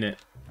at any minute.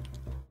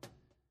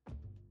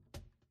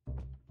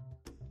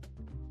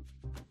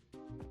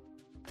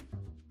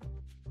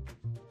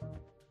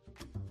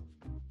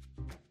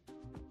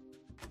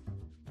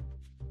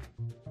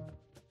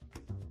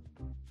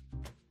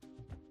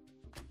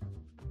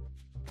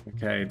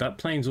 Okay, that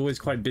plane's always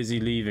quite busy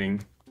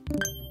leaving.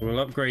 We'll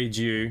upgrade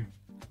you.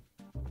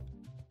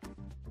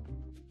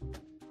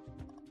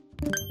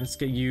 Let's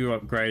get you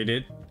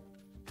upgraded.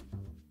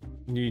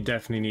 You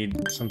definitely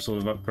need some sort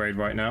of upgrade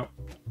right now.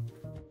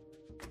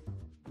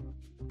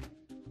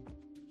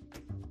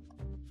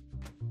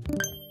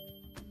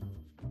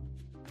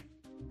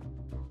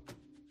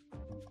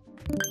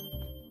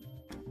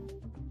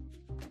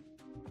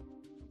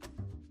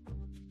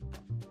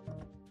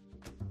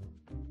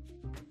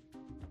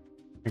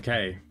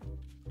 Okay,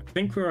 I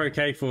think we're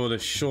okay for the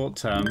short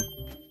term.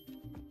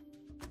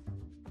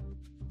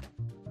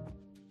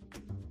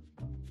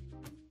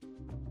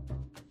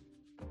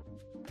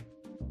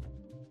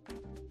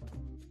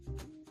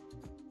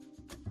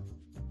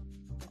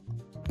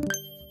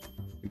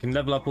 We can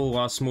level up all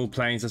our small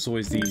planes. That's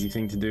always the easy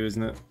thing to do,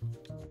 isn't it?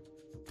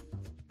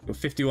 Got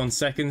 51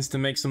 seconds to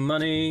make some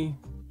money,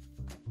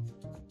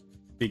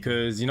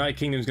 because United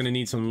Kingdom's going to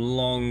need some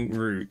long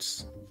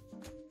routes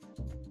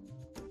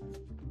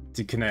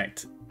to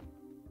connect.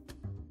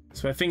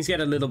 So where things get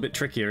a little bit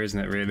trickier, isn't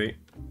it, really?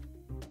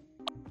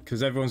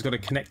 Because everyone's got to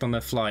connect on their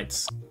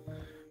flights.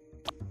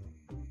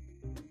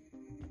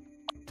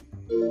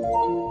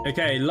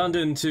 Okay,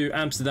 London to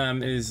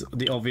Amsterdam is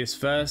the obvious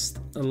first.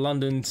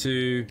 London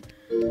to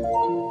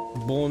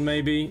Bourne,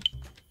 maybe.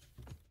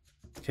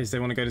 In case they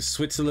want to go to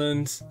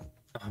Switzerland.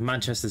 Oh,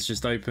 Manchester's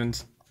just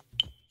opened.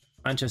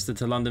 Manchester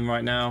to London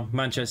right now.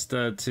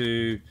 Manchester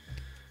to...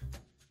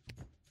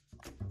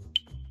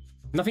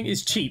 Nothing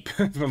is cheap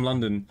from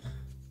London.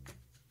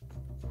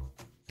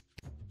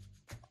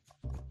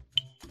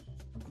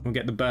 We'll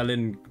get the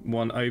Berlin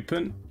one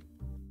open.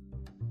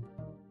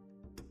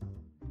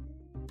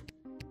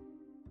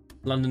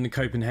 London to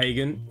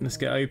Copenhagen. Let's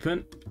get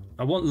open.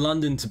 I want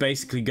London to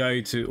basically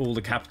go to all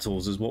the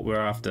capitals is what we're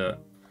after.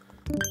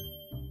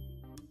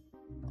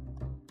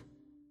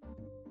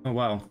 Oh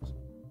wow.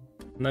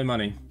 No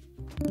money.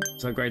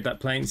 So upgrade that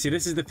plane. See,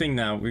 this is the thing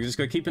now. We're just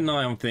going to keep an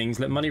eye on things.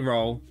 Let money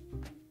roll.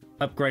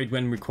 Upgrade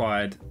when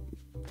required.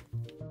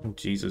 Oh,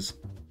 Jesus.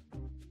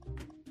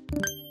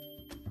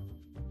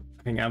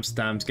 I think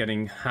Amsterdam's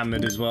getting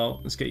hammered as well.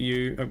 Let's get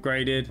you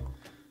upgraded.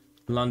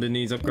 London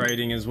needs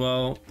upgrading as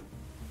well.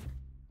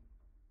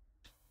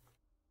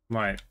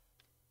 Right.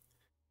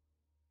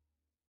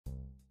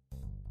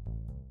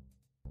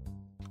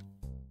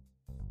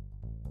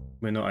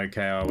 We're not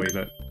okay, are we?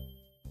 Look.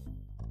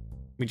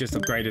 We just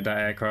upgraded that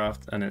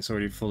aircraft and it's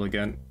already full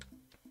again.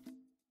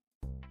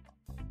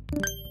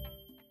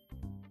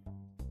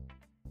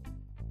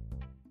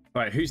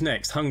 Right, who's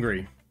next?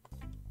 Hungary.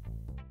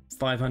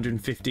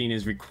 515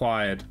 is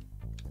required.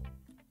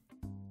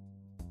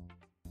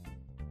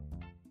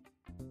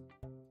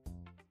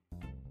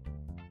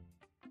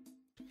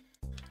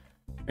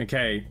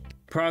 Okay,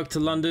 Prague to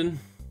London.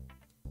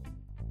 I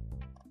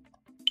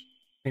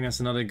think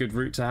that's another good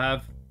route to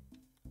have.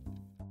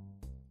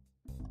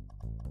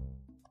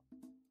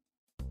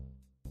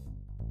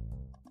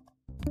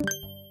 I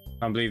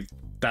can't believe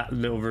that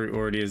little route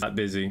already is that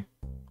busy.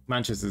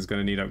 Manchester's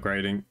going to need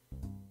upgrading.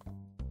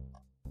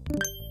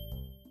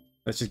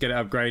 Let's just get it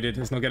upgraded.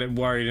 Let's not get it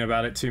worried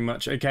about it too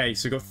much. Okay,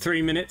 so we've got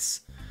 3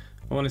 minutes.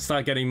 I want to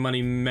start getting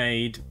money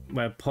made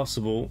where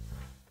possible.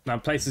 Now,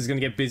 places are going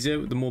to get busier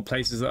the more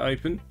places that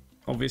open,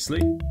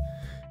 obviously.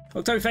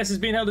 Oktoberfest is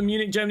being held in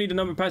Munich, Germany. The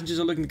number of passengers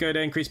are looking to go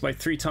there increased by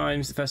 3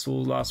 times. The festival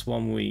will last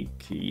 1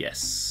 week.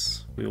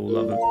 Yes, we all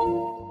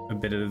love a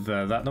bit of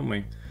that, don't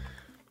we?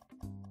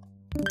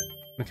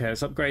 Okay,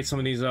 let's upgrade some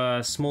of these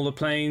smaller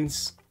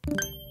planes.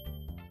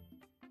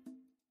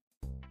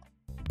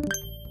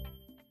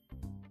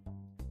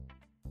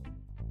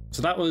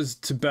 So that was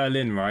to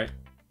Berlin, right?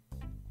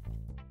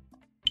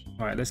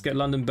 Alright, let's get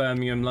London,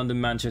 Birmingham,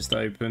 London, Manchester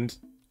opened.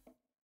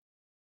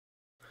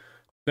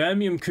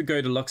 Birmingham could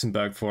go to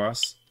Luxembourg for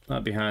us.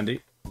 That'd be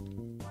handy.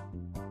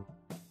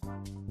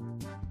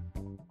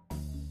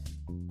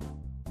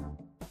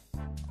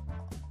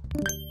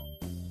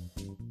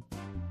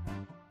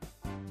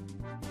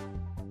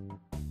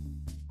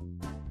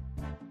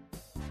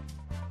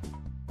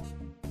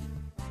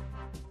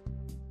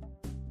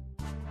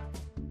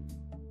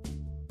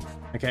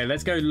 Okay,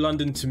 let's go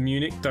London to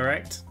Munich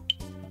direct.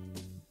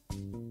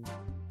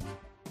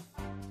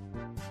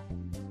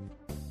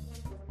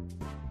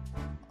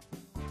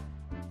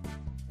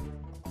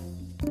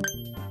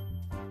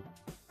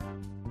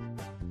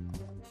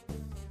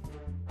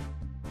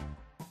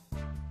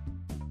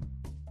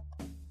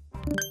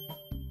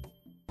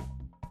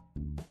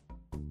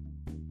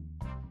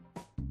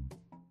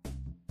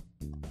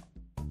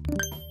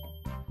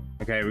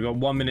 Okay, we've got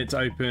 1 minute to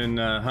open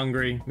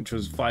Hungary, which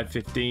was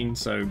 5:15,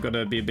 so we've got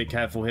to be a bit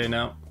careful here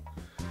now.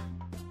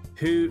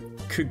 Who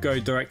could go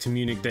direct to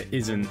Munich that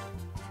isn't?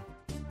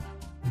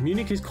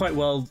 Munich is quite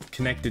well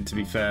connected, to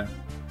be fair.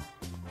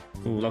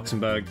 Ooh,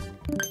 Luxembourg.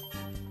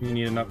 You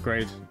need an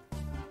upgrade.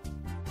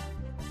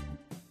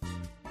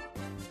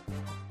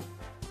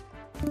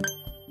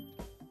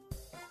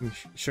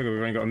 Sugar, we've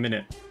only got a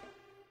minute.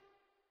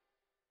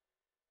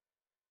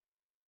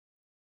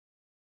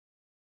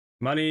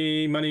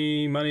 Money,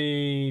 money,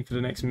 money for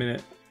the next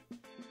minute.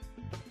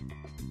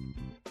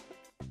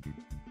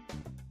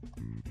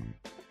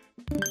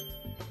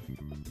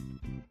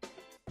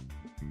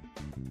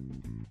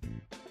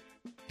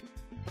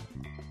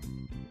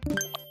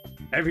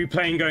 Every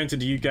plane going to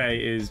the UK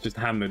is just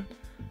hammered.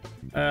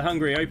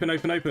 Hungary, open,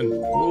 open, open.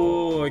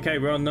 Oh, okay,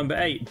 we're on number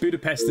 8.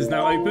 Budapest is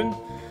now open.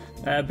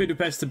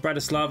 Budapest to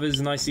Bratislava is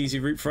a nice easy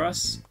route for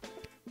us.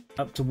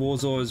 Up to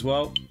Warsaw as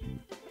well.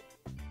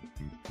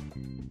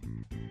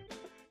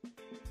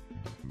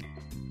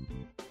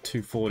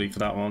 $240 for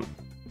that one.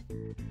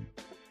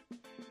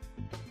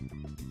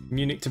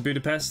 Munich to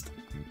Budapest.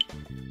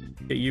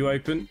 Get you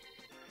open.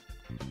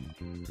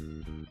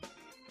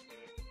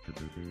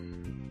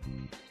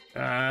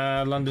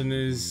 London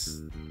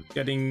is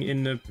getting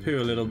in the poo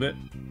a little bit.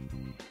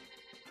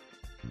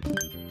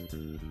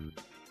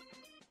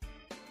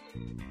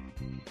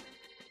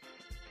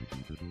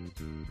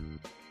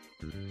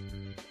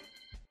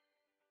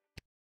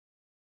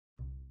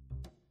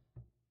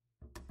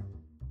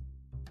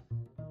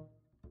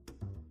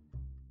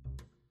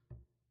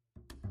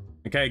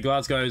 Okay,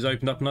 Glasgow has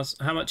opened up on us.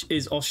 How much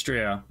is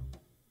Austria?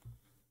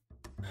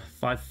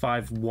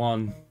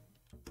 551.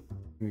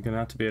 We're going to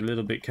have to be a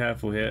little bit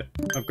careful here.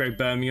 Upgrade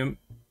Birmingham.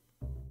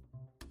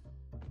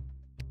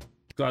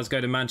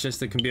 Glasgow to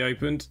Manchester can be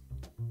opened.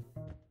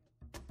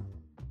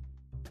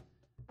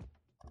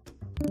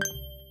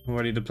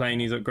 Already the plane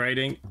needs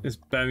upgrading. This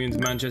Birmingham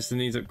to Manchester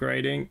needs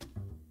upgrading.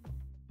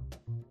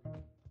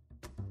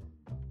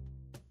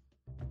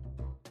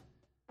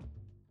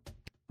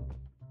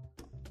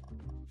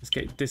 Let's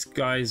get this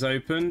guy's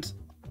opened.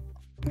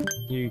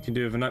 You can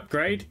do with an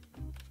upgrade.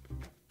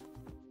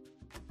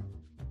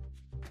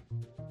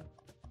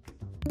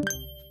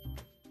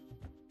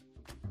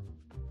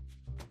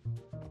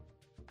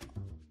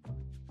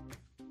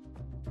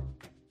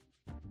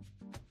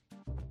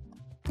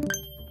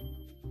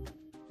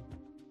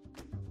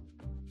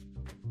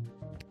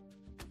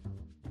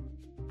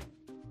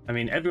 I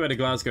mean, everywhere to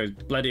Glasgow is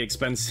bloody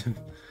expensive.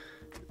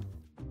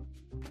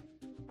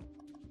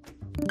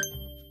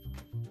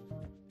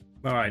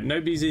 Alright,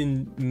 nobody's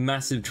in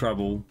massive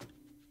trouble.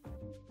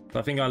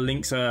 I think our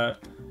links are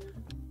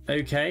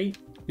okay.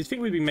 You'd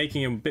think we'd be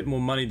making a bit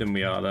more money than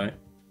we are, though.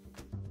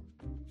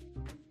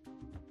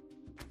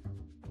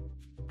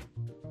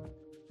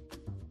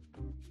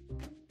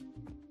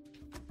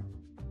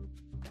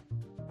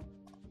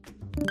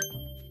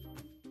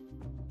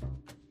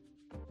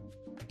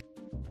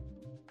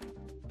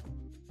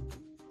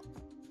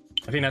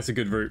 I think that's a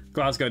good route.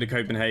 Glasgow to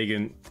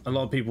Copenhagen. A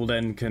lot of people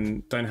then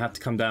don't have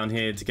to come down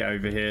here to get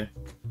over here.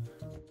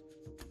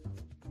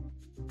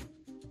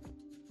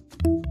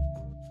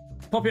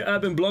 Popular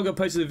urban blogger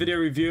posted a video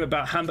review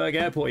about Hamburg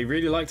Airport. He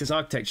really liked its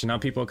architecture. Now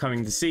people are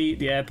coming to see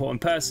the airport in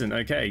person.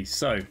 Okay,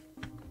 so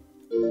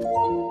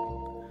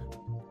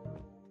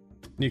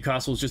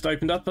Newcastle's just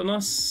opened up on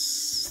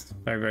us.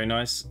 Very, very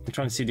nice. I'm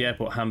trying to see the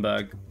airport,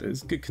 Hamburg.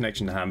 There's a good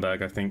connection to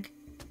Hamburg, I think.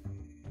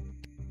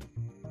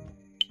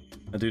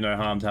 I do no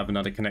harm to have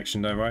another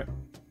connection though, right?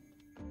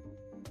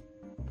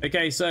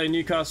 Okay, so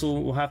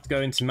Newcastle will have to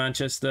go into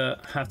Manchester,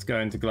 have to go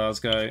into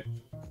Glasgow.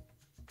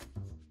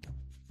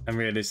 And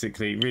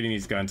realistically, really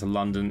needs to go into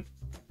London.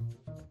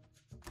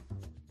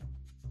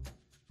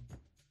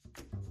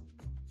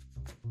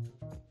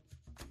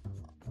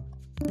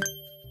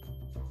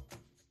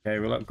 Okay,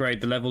 we'll upgrade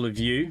the level of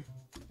you.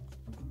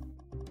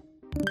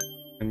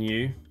 And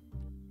you.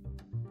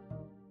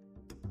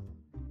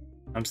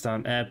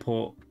 Amsterdam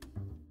Airport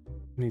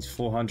needs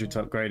 400 to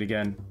upgrade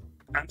again.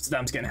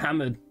 Amsterdam's getting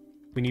hammered.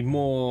 We need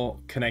more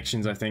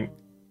connections, I think.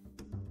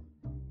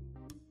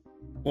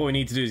 All we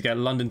need to do is get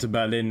London to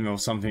Berlin or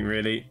something,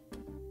 really.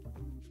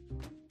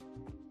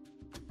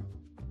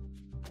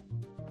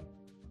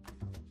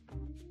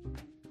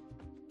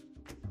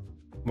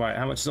 Right,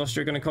 how much is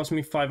Austria going to cost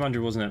me?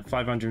 500, wasn't it?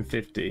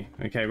 550.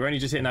 Okay, we're only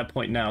just hitting that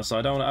point now, so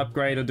I don't want to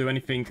upgrade or do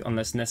anything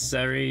unless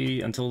necessary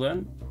until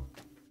then.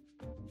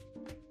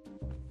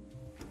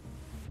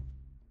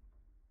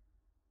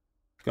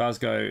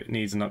 Glasgow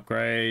needs an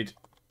upgrade.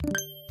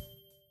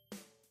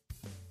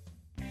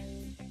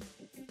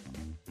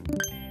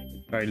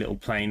 Very little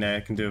plane there,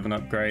 can do with an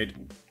upgrade.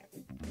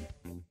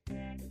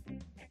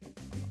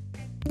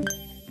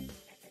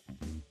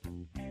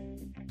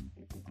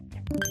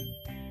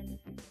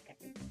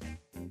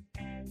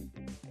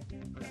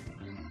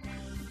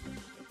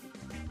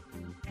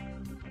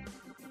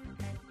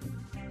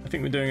 I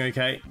think we're doing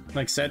okay. Like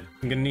I said,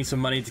 I'm going to need some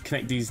money to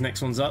connect these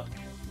next ones up.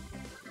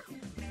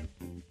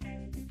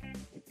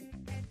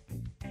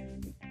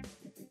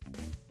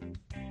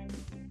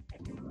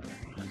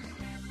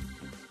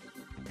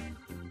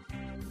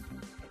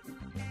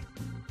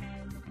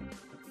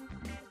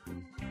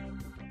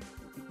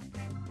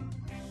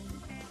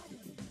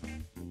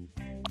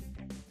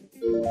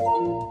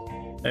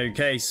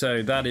 Okay,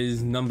 so that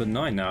is number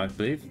 9 now, I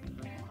believe.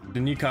 The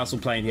Newcastle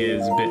plane here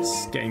is a bit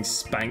getting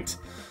spanked.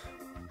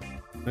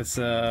 Let's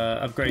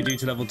upgrade you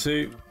to level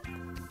 2.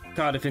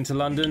 Cardiff into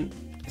London.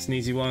 It's an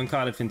easy one.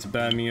 Cardiff into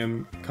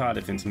Birmingham.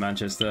 Cardiff into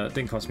Manchester.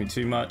 Didn't cost me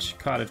too much.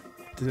 Cardiff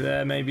to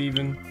there, maybe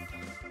even.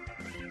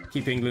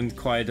 Keep England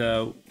quite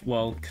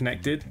well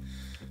connected.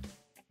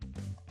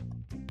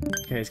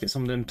 Okay, let's get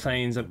some of them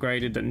planes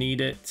upgraded that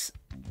need it.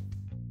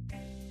 I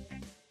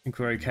think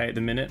we're okay at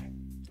the minute.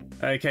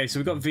 Okay, so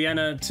we've got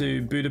Vienna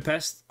to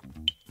Budapest.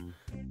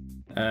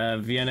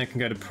 Vienna can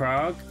go to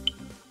Prague.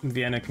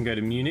 Vienna can go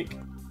to Munich.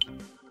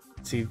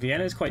 See,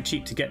 Vienna is quite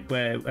cheap to get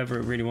wherever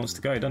it really wants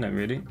to go, doesn't it,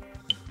 really?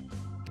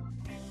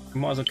 We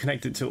might as well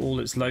connect it to all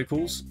its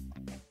locals.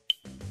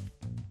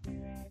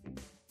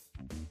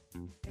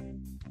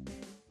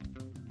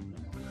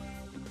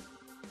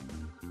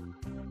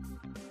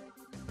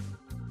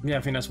 Yeah,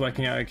 I think that's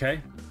working out okay.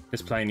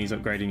 This plane needs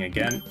upgrading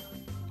again.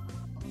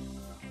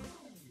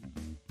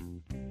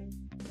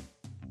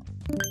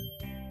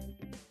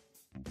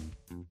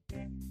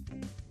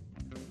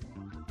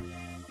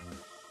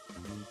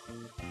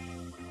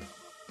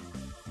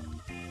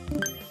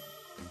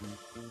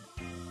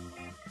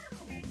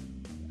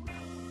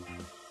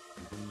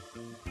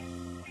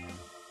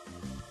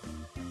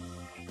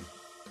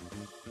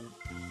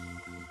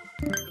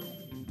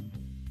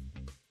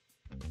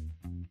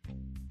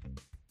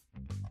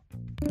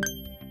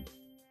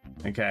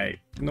 Okay,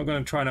 I'm not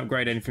going to try and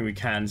upgrade anything we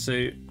can.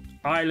 So,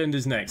 Ireland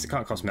is next. It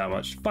can't cost me that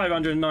much.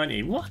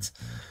 590. What?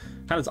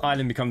 How does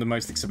Ireland become the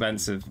most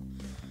expensive?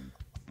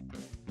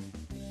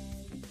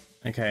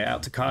 Okay,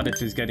 out to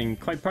Cardiff is getting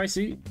quite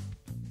pricey.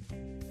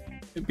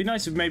 It'd be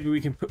nice if maybe we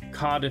can put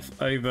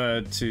Cardiff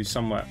over to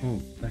somewhere.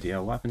 Oh, bloody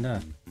hell, what happened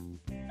there?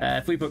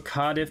 If we put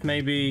Cardiff,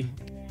 maybe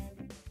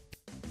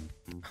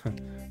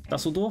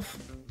Dusseldorf?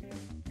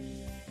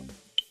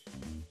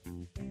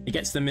 It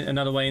gets them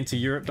another way into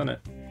Europe, doesn't it?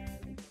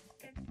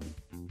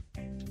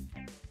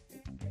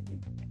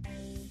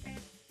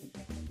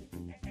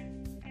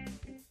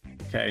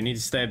 Okay, I need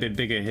to stay a bit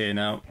bigger here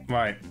now.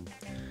 Right.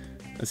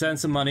 Let's earn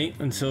some money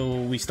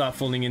until we start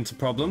falling into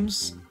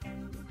problems.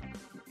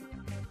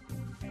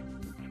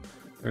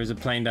 There is a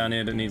plane down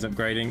here that needs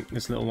upgrading.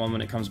 This little one when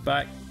it comes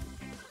back.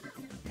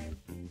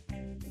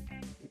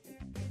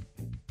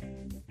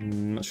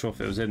 Not sure if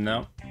it was in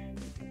now.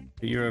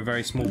 But you're a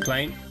very small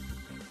plane.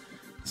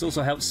 This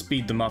also helps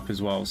speed them up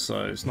as well,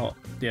 so it's not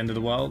the end of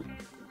the world.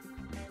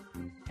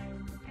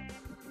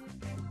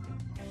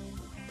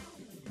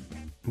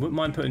 Wouldn't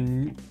mind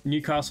putting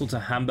Newcastle to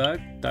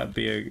Hamburg. That'd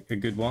be a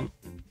good one.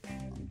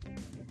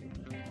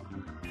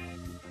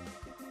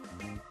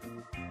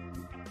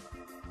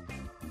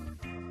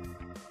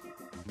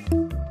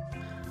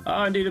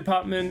 R&D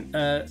department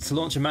to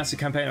launch a massive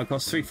campaign. It'll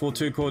cost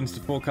 342 according to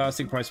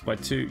forecasting. Price by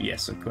 2.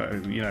 Yes,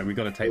 you know, we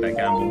got to take that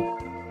gamble.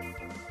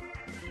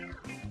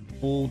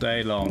 All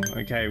day long.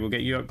 Okay, we'll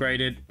get you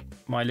upgraded.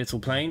 My little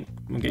plane.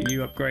 We'll get you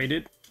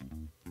upgraded.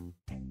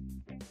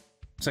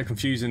 So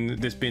confusing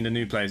this being the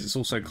new place. It's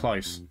also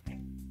close.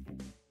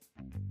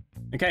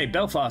 Okay,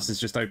 Belfast has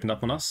just opened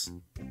up on us.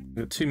 We've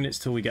got 2 minutes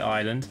till we get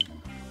Ireland.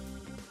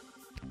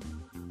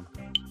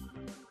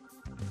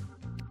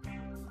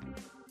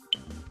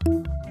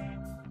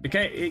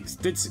 Okay, it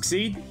did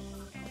succeed.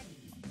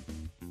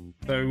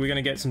 So we're going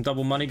to get some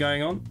double money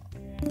going on.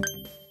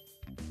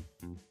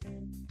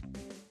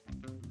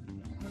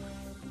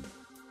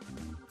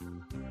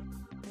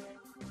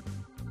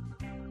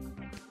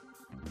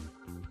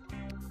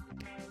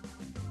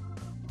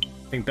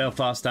 I think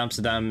Belfast,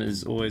 Amsterdam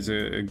is always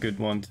a good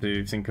one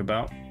to think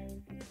about.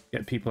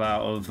 Get people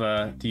out of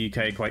the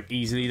UK quite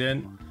easily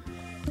then.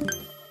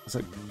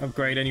 So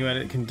upgrade anywhere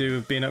that can do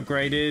with being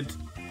upgraded.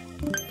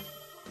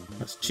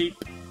 That's cheap.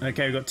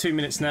 Okay, we've got 2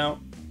 minutes now.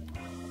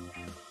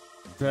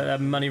 Let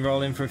that money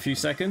roll in for a few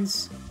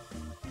seconds.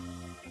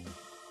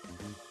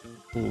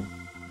 Ooh.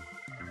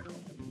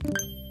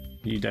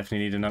 You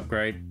definitely need an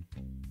upgrade.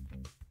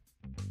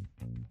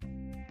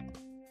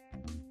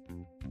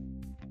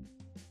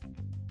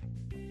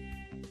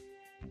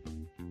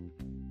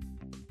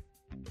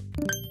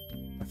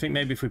 I think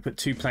maybe if we put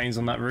 2 planes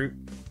on that route,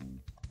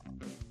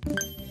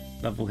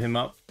 level him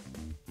up.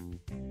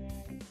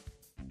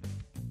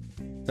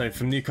 So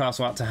from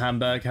Newcastle out to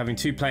Hamburg, having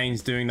 2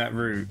 planes doing that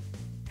route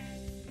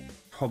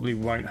probably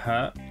won't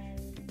hurt.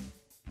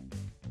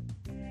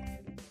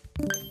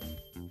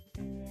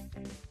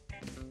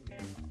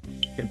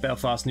 Get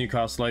Belfast,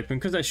 Newcastle open.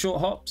 Because they're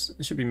short hops,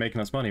 it should be making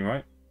us money,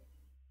 right?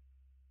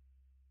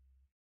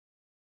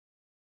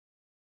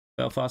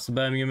 Belfast to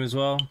Birmingham as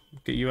well.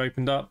 Get you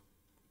opened up.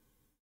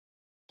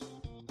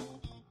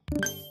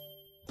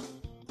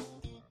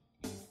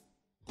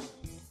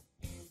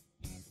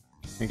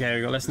 Okay,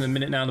 we've got less than a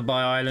minute now to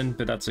buy Ireland,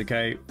 but that's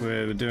okay.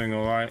 We're doing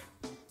alright.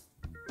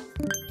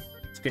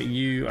 Let's get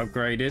you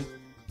upgraded.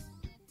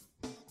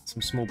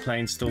 Some small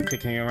planes still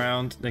kicking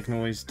around. They can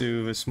always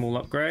do a small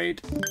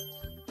upgrade.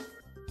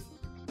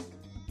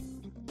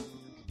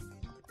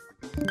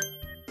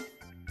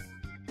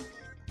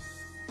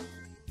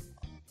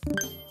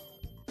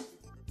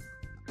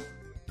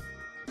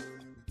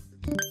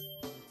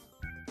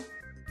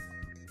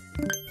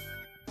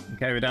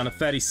 Okay, we're down to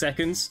 30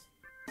 seconds.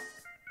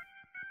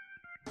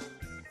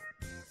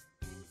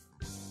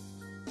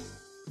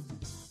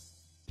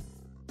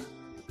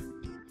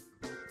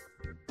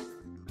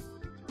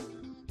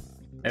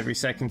 Every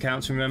second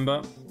counts,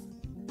 remember.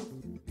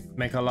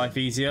 Make our life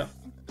easier.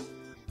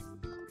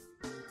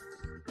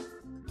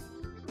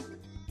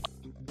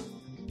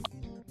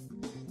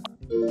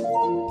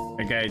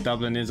 Okay,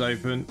 Dublin is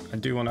open. I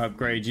do want to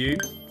upgrade you.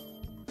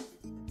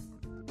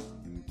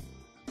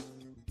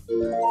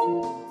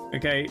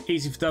 Okay,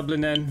 easy for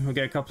Dublin then. We'll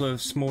get a couple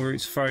of small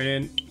routes thrown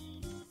in.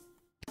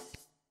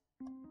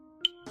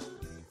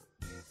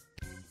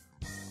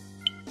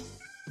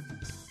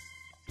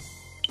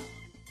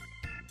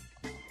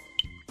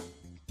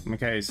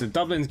 Okay, so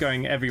Dublin's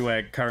going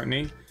everywhere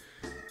currently.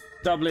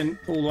 Dublin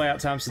all the way out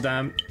to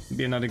Amsterdam would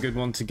be another good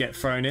one to get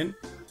thrown in.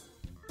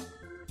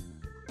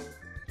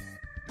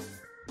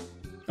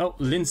 Oh,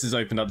 Linz has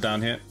opened up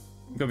down here.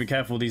 You've got to be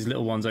careful of these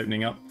little ones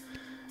opening up.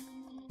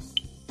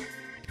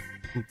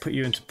 We'll put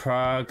you into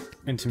Prague,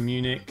 into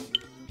Munich,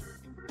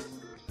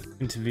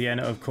 into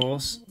Vienna, of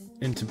course,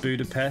 into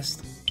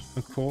Budapest,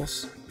 of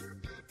course.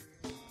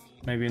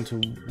 Maybe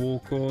into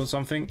Warsaw or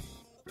something.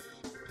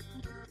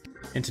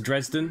 Into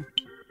Dresden.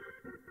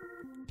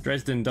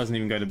 Dresden doesn't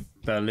even go to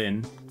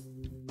Berlin.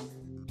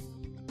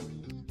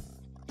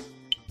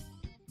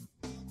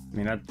 I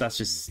mean, that's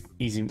just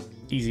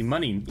easy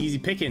money, easy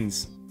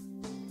pickings.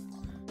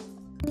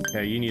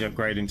 Okay, you need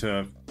upgrade into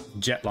a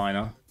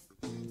jetliner.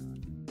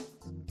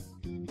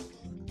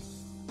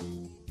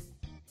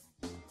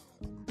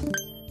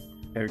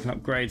 Okay, we can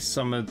upgrade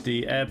some of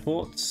the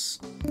airports.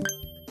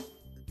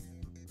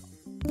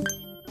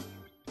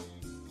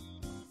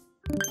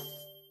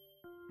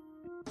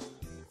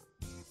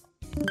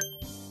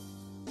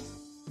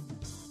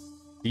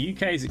 The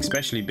UK is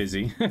especially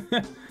busy.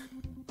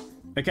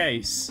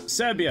 Okay,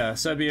 Serbia.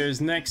 Serbia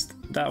is next.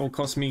 That will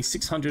cost me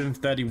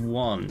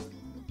 631.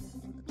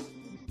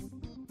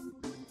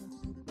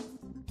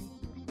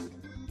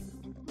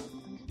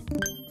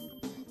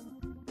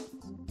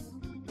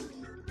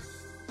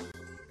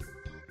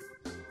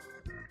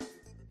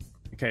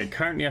 Okay,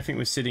 currently I think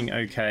we're sitting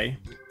okay.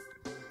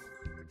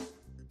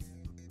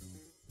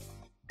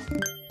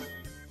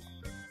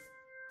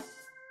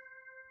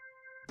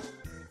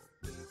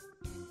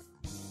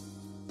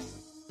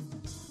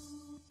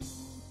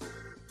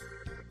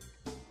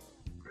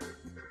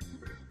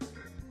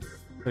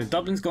 So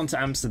Dublin's gone to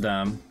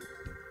Amsterdam.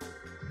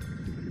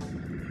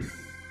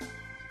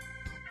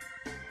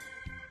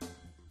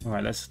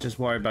 Alright, let's just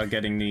worry about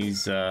getting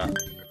these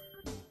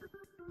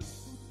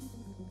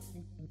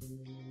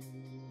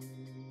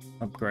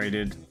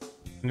upgraded.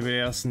 Anybody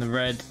else in the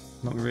red?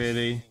 Not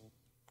really.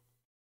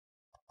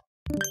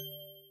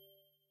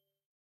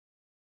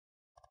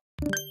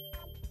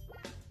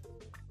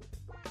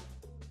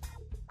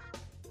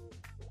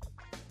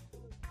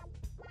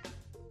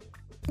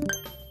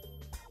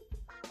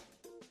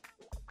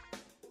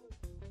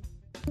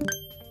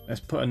 Let's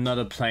put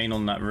another plane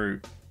on that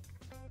route.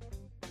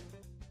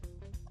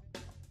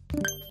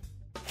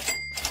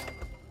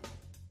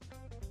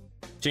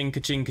 Ching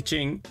ka-ching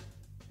ka-ching.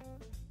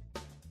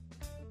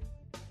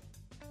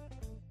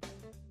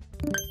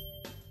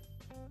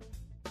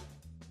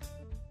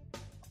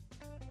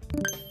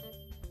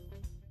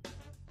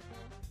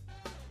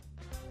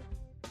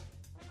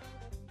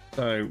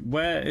 So,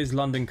 where is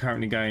London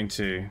currently going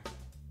to?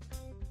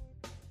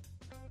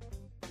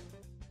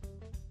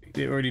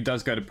 It already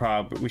does go to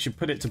Prague, but we should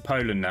put it to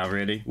Poland now,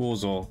 really.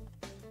 Warsaw.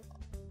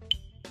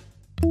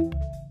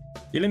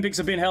 The Olympics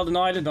are being held in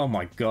Ireland. Oh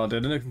my god, they're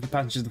looking for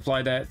passengers to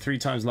fly there 3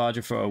 times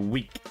larger for a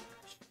week.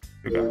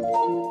 Sugar.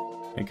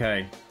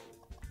 Okay.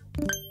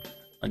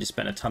 I just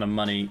spent a ton of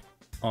money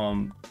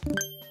on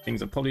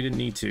things I probably didn't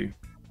need to.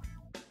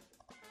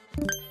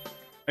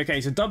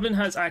 Okay, so Dublin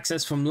has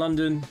access from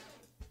London.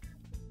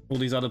 All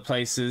these other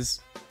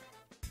places.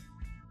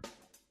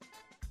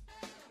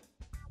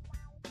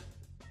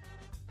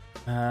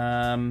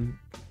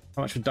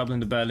 How much would Dublin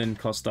to Berlin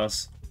cost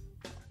us?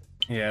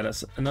 Yeah,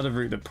 that's another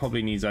route that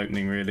probably needs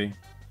opening, really.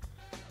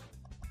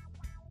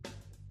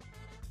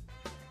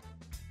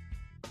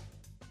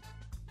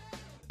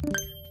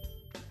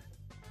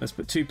 Let's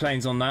put 2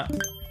 planes on that,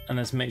 and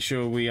let's make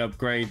sure we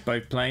upgrade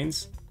both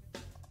planes.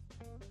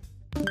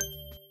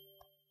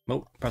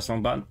 Oh, press the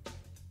wrong button.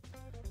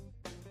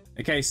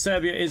 Okay,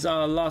 Serbia is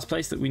our last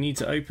place that we need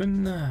to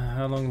open.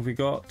 How long have we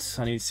got?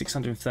 I need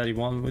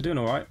 631. We're doing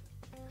all right.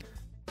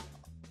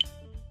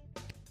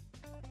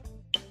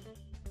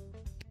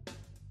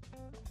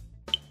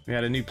 We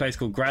had a new place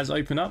called Graz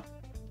open up.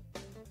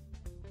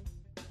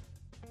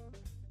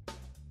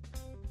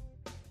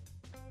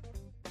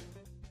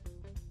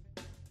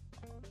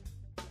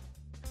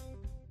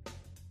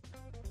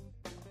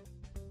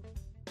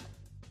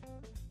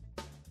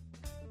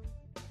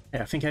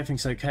 Yeah, I think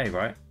everything's okay,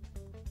 right?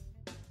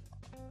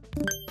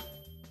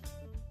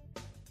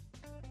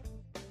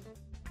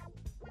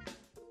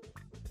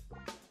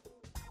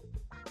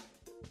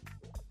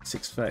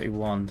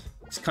 $631.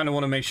 Just kind of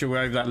want to make sure we're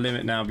over that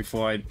limit now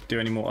before I do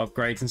any more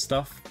upgrades and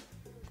stuff.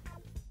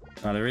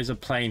 Now there is a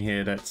plane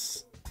here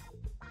that's...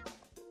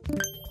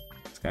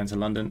 Let's go into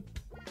London.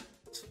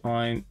 It's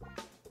fine.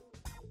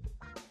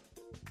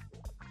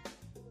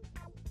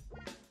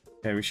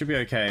 Okay, we should be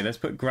okay. Let's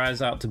put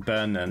Graz out to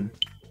Bern then.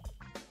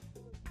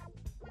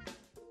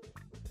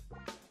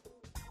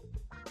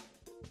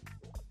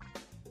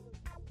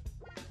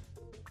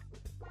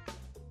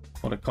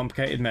 What a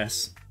complicated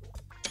mess.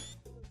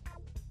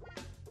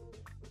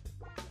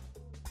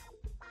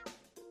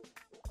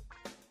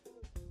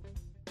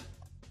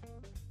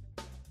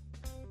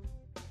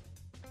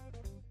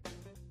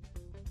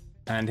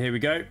 And here we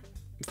go.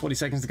 40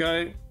 seconds to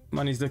go.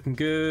 Money's looking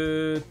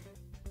good.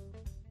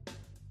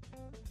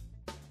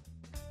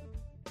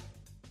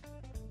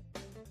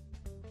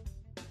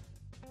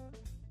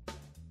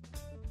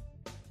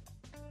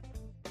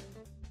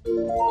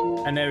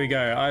 And there we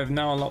go. I've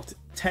now unlocked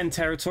 10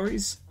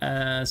 territories.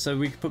 So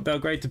we can put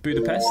Belgrade to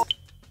Budapest.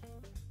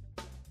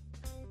 I'd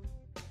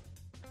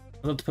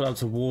love to put up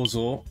to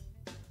Warsaw.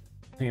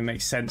 I think it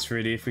makes sense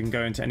really if we can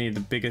go into any of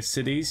the bigger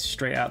cities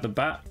straight out the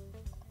bat.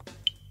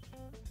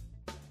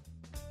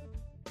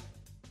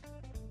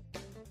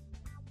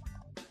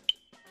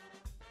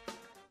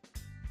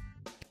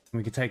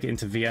 We can take it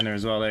into Vienna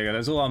as well. There you go.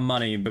 There's all our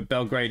money, but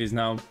Belgrade is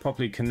now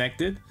properly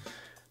connected.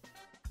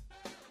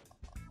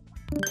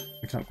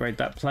 We can upgrade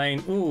that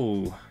plane.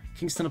 Ooh,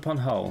 Kingston upon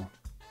Hull.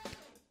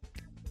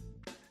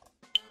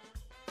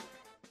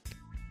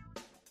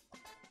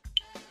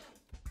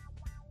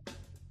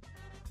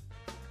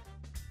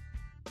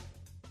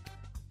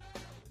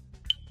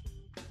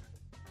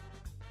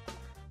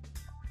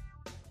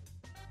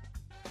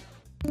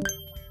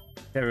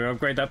 There we go,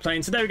 upgrade that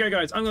plane. So there we go,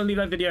 guys. I'm going to leave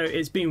that video.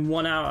 It's been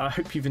 1 hour. I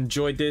hope you've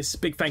enjoyed this.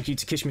 Big thank you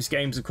to Kishmis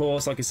Games, of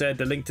course. Like I said,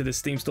 the link to the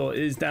Steam store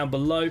is down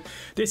below.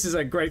 This is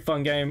a great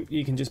fun game.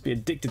 You can just be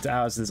addicted to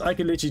hours of this. I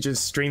could literally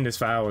just stream this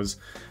for hours.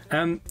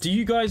 Do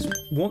you guys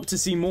want to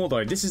see more,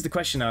 though? This is the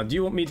question now. Do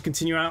you want me to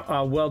continue out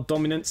our world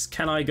dominance?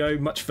 Can I go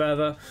much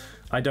further?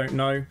 I don't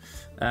know.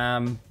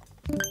 But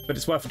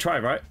it's worth a try,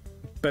 right?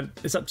 But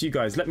it's up to you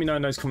guys. Let me know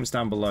in those comments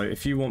down below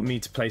if you want me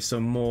to play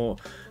some more,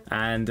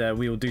 and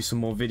we will do some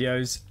more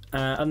videos.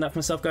 Other than that, for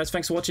myself, guys,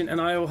 thanks for watching,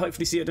 and I will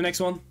hopefully see you at the next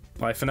one.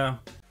 Bye for now.